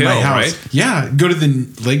lake epic near my hill, house. right? Yeah, go to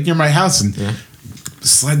the lake near my house and Yeah.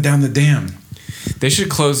 sled down the dam. They should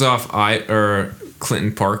close off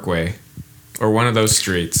Clinton Parkway or one of those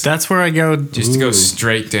streets That's where I go. just to go Ooh.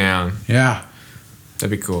 straight down. Yeah.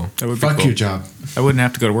 That'd be cool. That would be Fuck cool. your job. I wouldn't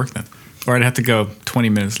have to go to work then. Or I'd have to go 20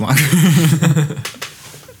 minutes longer.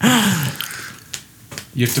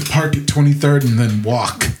 You have to park at 23rd and then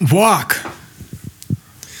walk. Walk.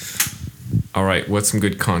 All right, what's some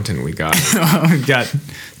good content we got? We got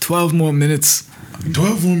 12 more minutes.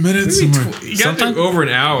 12 more minutes and we're You got to go over an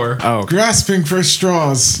hour. Oh. grasping for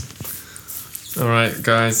straws. All right,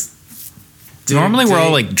 guys. Normally we're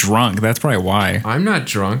all Did- like drunk. That's probably why. I'm not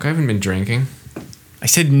drunk. I haven't been drinking. I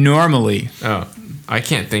said normally. Oh, I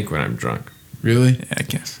can't think when I'm drunk. Really? Yeah, I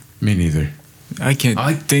guess. Me neither. I can't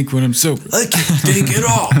think when I'm sober. I can't think at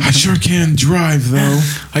all. I sure can drive though.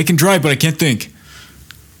 I can drive, but I can't think.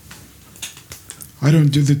 I don't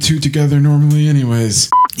do the two together normally anyways.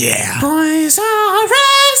 Yeah. Boys are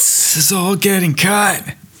us. This is all getting cut.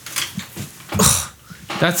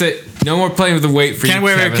 That's it. No more playing with the weight for you, Can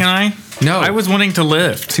Kevin. I? No. I was wanting to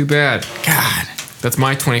lift. Too bad. God. That's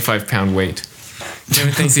my 25-pound weight.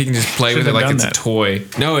 Kevin thinks he can just play with it Shouldn't like have it's done a that. toy.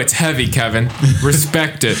 No, it's heavy, Kevin.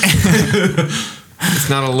 Respect it. It's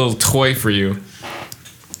not a little toy for you.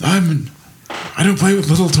 I don't play with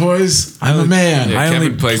little toys. I'm a man. Yeah, I Kevin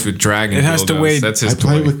only- plays with dragon It has to dildos. weigh- That's his I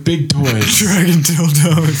play toy. with big toys. Dragon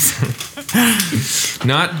dildos.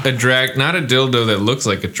 Not a dildo that looks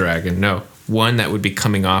like a dragon. No, one that would be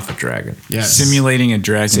coming off a dragon. Yes. Simulating a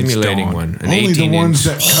dragon. Simulating one. An Only the 18 ones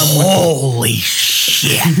inch. that come with Holy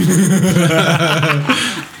shit.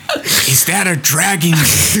 Is that a dragon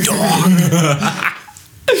dong?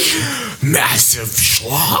 Massive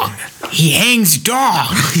schlong. He hangs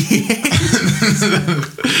dong.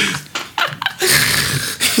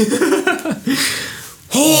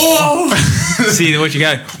 See what you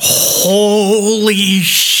got? Holy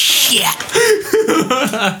shit.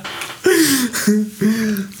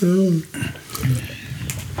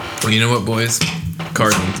 Well, you know what, boys?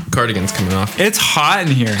 Cardigan's coming off. It's hot in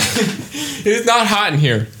here. It's not hot in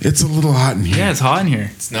here. It's a little hot in here. Yeah, it's hot in here.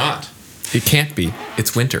 It's not. It can't be.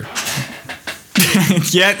 It's winter.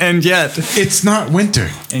 Yet. It's not winter.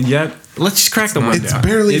 And yet. Let's just crack the window. It's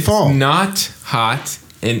barely It's fall. not hot,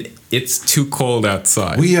 and it's too cold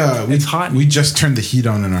outside. It's hot. We just turned the heat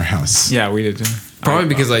on in our house. Yeah, we did. Probably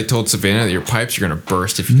because I told Savannah that your pipes are gonna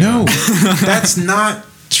burst if you No, don't. that's not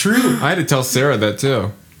true. I had to tell Sarah that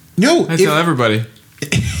too. No, I tell everybody.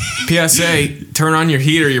 PSA: turn on your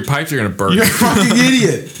heater. Your pipes are gonna burst. you're a fucking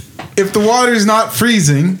idiot. If the water's not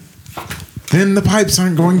freezing, then the pipes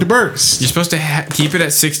aren't going to burst. You're supposed to keep it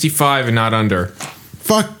at 65 and not under.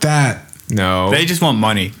 Fuck that. No. They just want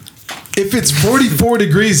money. If it's 44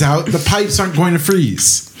 degrees out, the pipes aren't going to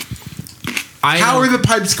freeze. How are the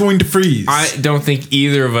pipes going to freeze? I don't think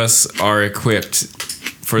either of us are equipped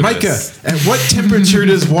for Micah, this. at what temperature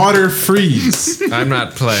does water freeze? I'm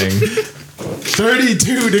not playing.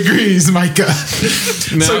 32 degrees, Micah.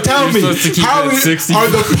 So tell you're me, supposed to keep how it at 60. are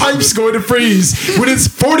the pipes going to freeze when it's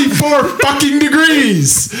 44 fucking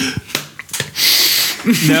degrees?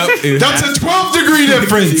 No, That's a 12 degree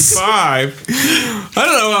difference. 65. I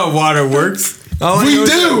don't know how water works. All We I know is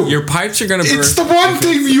do. Your pipes are gonna burst. It's the one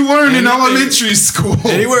thing you learn in Anything- elementary school.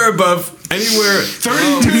 anywhere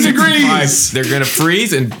 32 degrees. pipes, they're gonna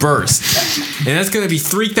freeze and burst, and that's gonna be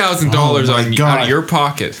 $3,000 Oh my out God. of your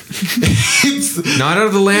pocket, It's- not out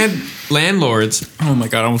of the landlords. Oh my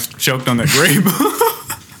god, I almost choked on that grape.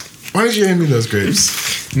 Why did you hand me those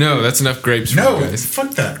grapes? No, that's enough grapes for No, you guys.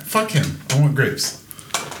 fuck that. Fuck him. I want grapes.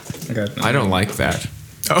 I don't like that.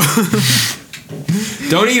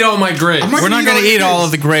 Don't eat all my grapes. I'm not We're not gonna eat all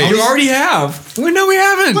of the grapes. You already have. Well, no, we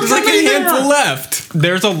haven't. There's like a handful left.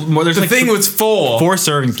 There's The like thing was full. 4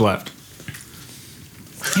 servings left.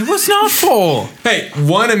 It was not full. Hey,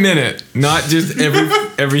 one a minute, not just every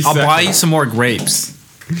I'll second. buy you some more grapes.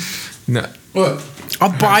 No. What?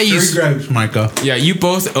 I'll buy you. 3 grapes, Micah. Yeah, you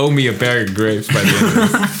both owe me a bag of grapes by the end of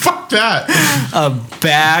this. Fuck that. A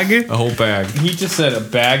bag. A whole bag. He just said a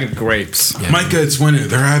bag of grapes. Micah, it's winter.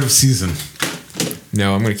 They're out of season.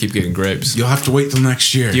 No, I'm gonna keep getting grapes. You'll have to wait till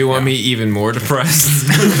next year. Do you want me even more depressed?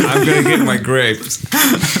 I'm gonna get my grapes.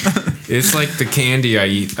 It's like the candy I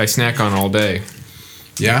eat. I snack on all day.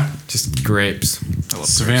 Yeah? Just grapes.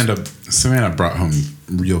 Savannah brought home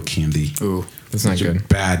real candy. Ooh. That's not good.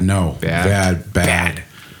 Bad, no. Bad. Bad.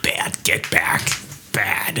 Get back.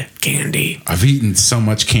 Bad candy. I've eaten so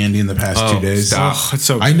much candy in the past 2 days. stop. Oh, it's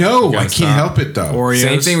so I know. You I gotta can't stop. help it though. Oreos.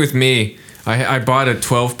 Same thing with me. I bought a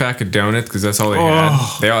 12-pack of donuts because that's all they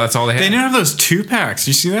had. That's all they had. They didn't have those 2-packs.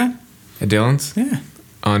 You see that? At Dylan's? Yeah.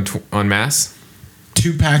 On Mass?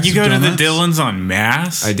 2 packs You of go to the donuts? Dillons on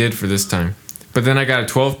Mass? I did for this time. But then I got a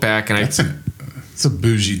 12-pack and It's a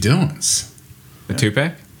bougie Dylan's. a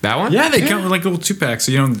 2-pack? That one? Yeah, they come with like little 2-packs,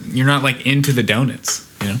 so you're not like into the donuts.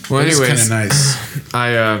 You know. Well, It's kind anyways, of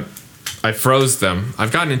nice. I froze them.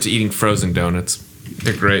 I've gotten into eating frozen donuts.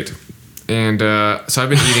 They're great. And so I've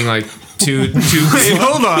been eating like two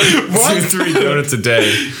Hold on. 3 donuts a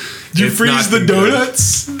day. You It's freeze not the been good.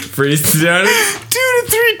 donuts? Freeze the donuts? 2 to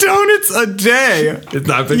 3 donuts a day. It's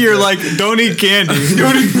not been You're good. like, don't eat candy.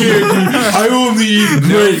 I only eat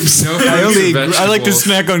grapes. No I fruits or like to vegetables.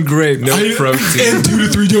 snack on grapes. No protein. And 2 to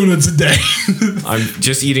 3 donuts a day. I'm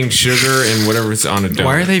just eating sugar and whatever's on a donut.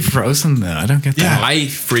 Why are they frozen though? I don't get Yeah. that. I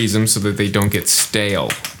freeze them so that they don't get stale.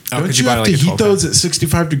 Don't you have to heat those at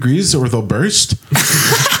 65 degrees or they'll burst?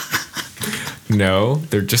 No,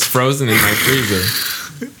 they're just frozen in my freezer.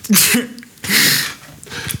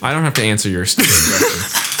 I don't have to answer your stupid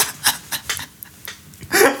questions.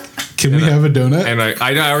 Can we have a donut? And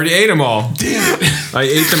I already ate them all. Damn it. I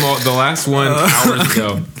ate them all. The last one hours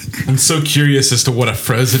ago. I'm so curious as to what a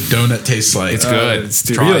frozen donut tastes like. It's good. it's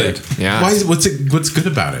Try really? it. Yeah. Why is what's good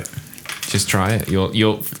about it? Just try it. You'll.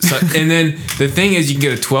 And then the thing is, you can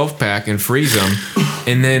get a 12-pack and freeze them,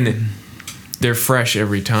 and then they're fresh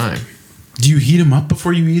every time. Do you heat them up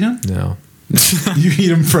before you eat them? No, You eat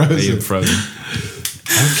them they frozen. eat them frozen.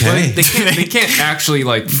 Okay. They can't actually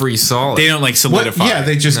like freeze solid. They don't like What? solidify. Yeah,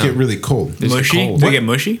 they just No. get really cold. They're just mushy. cold. They get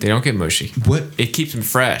mushy. They don't get mushy. What It keeps them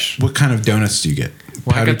fresh. what kind of donuts do you get?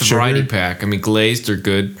 Well, I Powdered got the sugar? variety pack. I mean, glazed are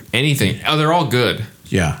good. Anything. Oh, they're all good.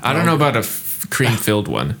 Yeah. I don't know about a cream-filled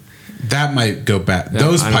one. That might go bad. Yeah,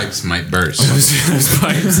 Those I don't- pipes might burst. Those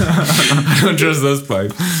pipes. I don't trust those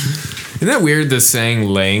pipes. Isn't that weird? The saying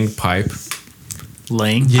 "laying pipe."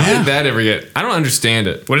 Laying. How Yeah. did that ever get? I don't understand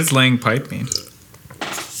it. What does laying pipe mean?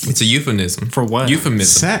 It's a euphemism For what?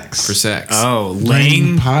 Euphemism Sex. for sex. Oh,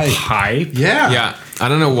 Laying laying pipe. pipe. Yeah. Yeah, I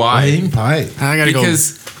don't know why. Laying pipe. I gotta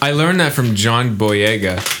Because I learned that from John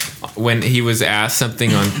Boyega when he was asked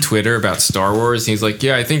something on Twitter about Star Wars. He's like,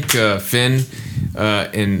 "Yeah, I think Finn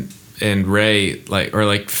and Rey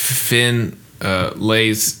Finn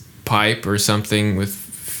lays pipe or something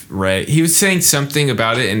with Rey." He was saying something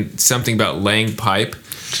about it and something about laying pipe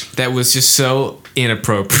that was just so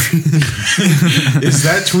inappropriate. Is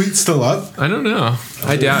that tweet still up? I don't know.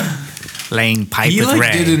 I doubt. go laying pipe He with like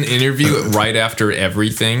Ray. did an interview right after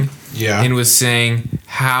everything. Yeah. And was saying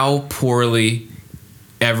how poorly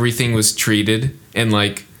everything was treated and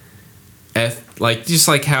like just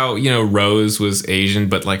like how, you know, Rose was Asian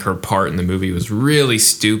but like her part in the movie was really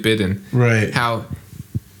stupid and Right. how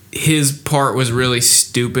his part was really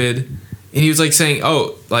stupid. And he was like saying,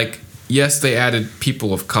 "Oh, like yes, they added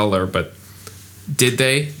people of color, but did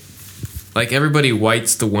they? Like everybody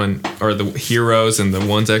white's the one or the heroes and the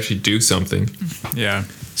ones that actually do something." Yeah.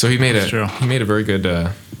 So he made true. a very good.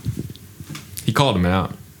 He called him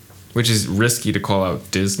out, which is risky to call out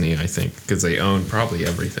Disney, I think, because they own probably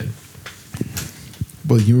everything.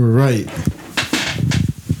 Well, you were right.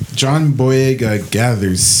 John Boyega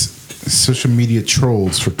gathers social media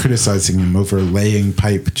trolls for criticizing him over a laying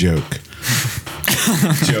pipe joke.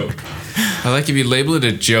 Joke. I like if you label it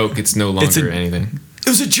a joke, it's no longer anything.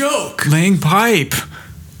 was a joke. Laying pipe.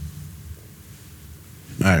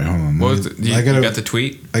 All right, hold on. What was it? You got the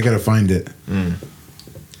tweet? I gotta find it.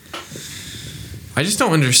 I just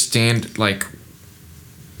don't understand, like,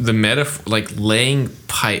 the metaphor, like laying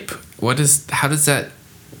pipe. How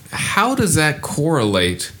does that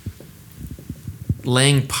correlate?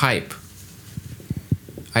 Laying pipe.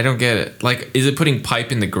 I don't get it. Like, is it putting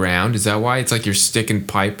pipe in the ground? Is that why? It's like you're sticking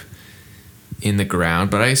pipe in the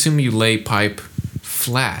ground, but I assume you lay pipe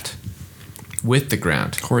flat with the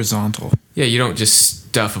ground. Horizontal. Yeah, you don't just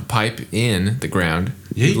stuff a pipe in the ground.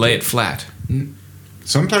 Yeah, You you lay do. it flat.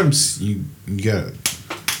 Sometimes you gotta.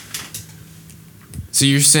 So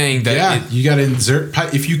you're saying that You gotta insert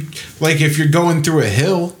pipe. If you're going through a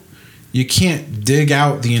hill, you can't dig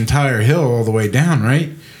out the entire hill all the way down, right?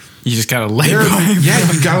 You just gotta lay There- pipe.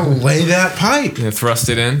 yeah, you gotta lay that pipe. thrust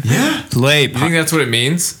it in? Yeah, Lay You think pipe. that's what it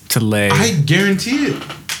means? To lay. I guarantee it.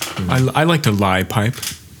 I like to lie pipe.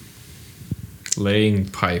 Laying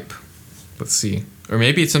pipe. Let's see. Or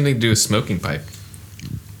maybe it's something to do with smoking pipe.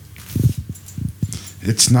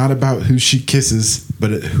 It's not about who she kisses,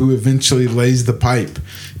 but who eventually lays the pipe.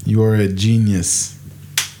 You are a genius.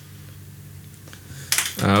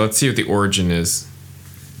 Let's see what the origin is.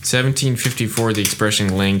 1754, the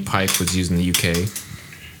expression laying pipe was used in the UK.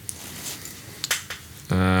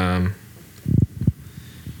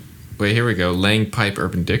 Wait, here we go. Laying pipe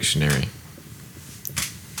Urban Dictionary.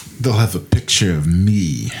 They'll have a picture of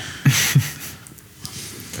me.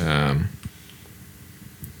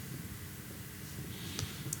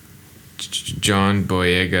 John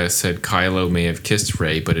Boyega said Kylo may have kissed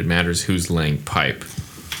Rey, but it matters who's laying pipe.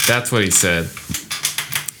 That's what he said.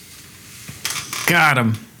 Got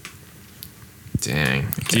him. Dang.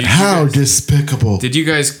 How despicable. Did you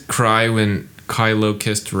guys cry when Kylo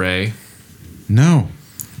kissed Rey? No.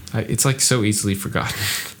 It's like so easily forgotten.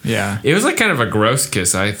 Yeah. It was like kind of a gross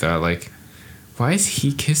kiss, I thought. Like, why is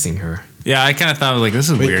he kissing her? Yeah, I kind of thought, like, this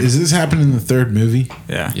is Wait, weird. is this happening in the third movie?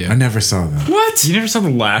 Yeah. Yeah. I never saw that. What? You never saw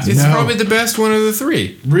the last It's No. probably the best one of the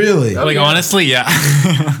three. Really? Like, yeah. honestly, yeah.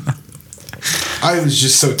 I was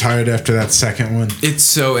just so tired after that second one. It's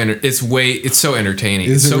so it's so entertaining.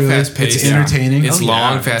 Is It's it so really? fast paced. It's entertaining? It's Oh,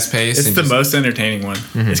 long, yeah. fast paced. It's the most entertaining one.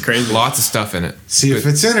 It's crazy. Lots of stuff in it. See, if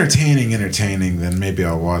But it's entertaining, then maybe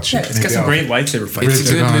I'll watch it. Yeah, it's got Maybe some I'll- great lightsaber fights. It's a Ripped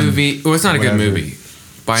it good on movie. Well, it's not a good whatever. movie.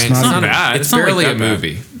 It's not bad. It's It's not like barely that a bad.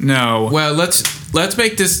 movie. No. Well, let's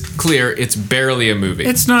make this clear. It's barely a movie,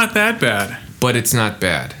 It's not that bad. but it's not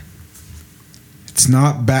bad. It's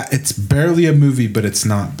not bad. It's barely a movie, but it's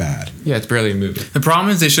not bad. Yeah, it's barely a movie. The problem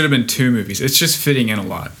is they should have been 2 movies. It's just fitting in a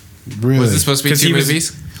lot. Really? Was this supposed to be 'Cause 2 he was-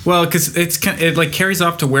 movies? Well, because it like carries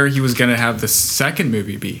off to where he was gonna have the second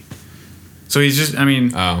movie be. So he's just, I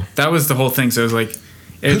mean, Oh. that was the whole thing. So it was like,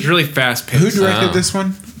 it was really fast paced. Who directed Oh. this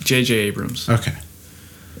one? J.J. Abrams. Okay.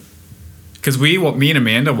 Because me and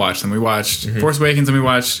Amanda watched them. We watched Force Awakens and we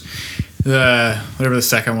watched whatever the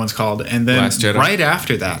second one's called, and then Last Jedi. right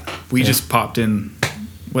after that, we just popped in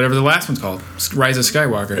whatever the last one's called, Rise of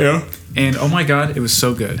Skywalker. Yeah. And oh my god, it was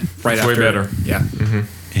so good. Right It's after way better. Yeah.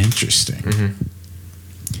 Interesting.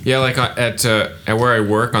 Yeah, like at where I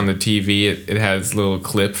work on the TV, it has a little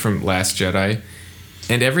clip from Last Jedi,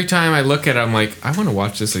 and every time I look at it, I'm like, I want to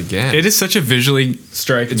watch this again. It is such a visually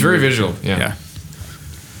striking. It's very movie. visual. Yeah. Yeah.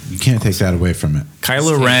 You can't take that away from it.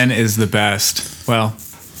 Kylo Ren is the best. Well,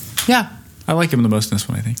 yeah, I like him the most in this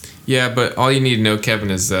one, I think. Yeah, but all you need to know, Kevin,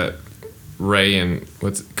 is that Rey and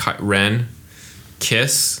Ren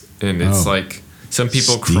kiss, and it's Oh. like some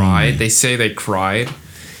people Steamy. cried. They say they cried,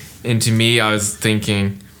 and to me, I was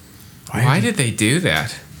thinking, why did they do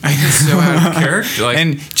that? It's so out of character. Like,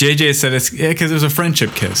 And JJ said it's because it was a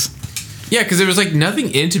friendship kiss. yeah, because there was like nothing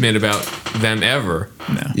intimate about them ever,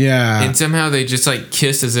 No. Yeah. and somehow they just like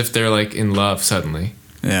kiss as if they're like in love suddenly.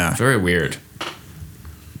 Yeah. Very weird.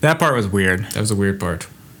 That part was weird. That was a weird part.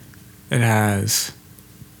 It has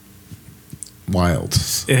Wild.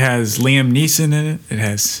 Liam Neeson in it. It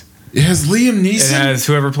has Liam Neeson. it has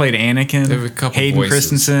whoever played Anakin. They have a couple Hayden voices.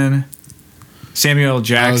 Christensen. Samuel Oh,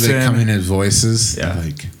 Jackson. they come in as voices. Yeah.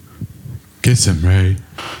 Like, kiss him, Ray.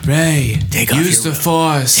 Ray, Take off use your the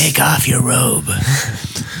Force. off your robe.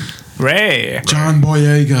 Ray. John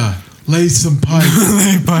Boyega, lay some pipe.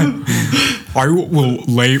 I will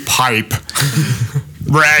lay pipe.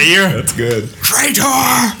 Ray. That's good. Traitor.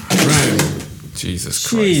 Jesus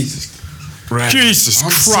Christ. Ren, Jesus I'm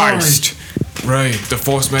Christ. Ray, the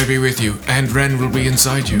Force may be with you, and Ren will be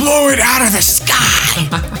inside you. Blow it out of the sky.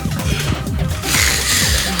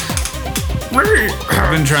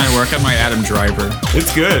 I've been trying to work on my Adam Driver.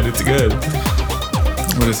 It's good. It's good.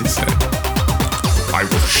 What does he say? I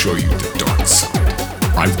will show you the dark side.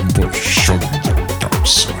 I will show you the dark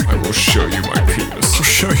outside. I will show you my penis. I'll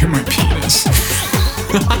show you my penis.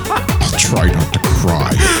 I'll try not to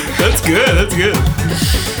cry. That's good. That's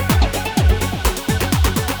good.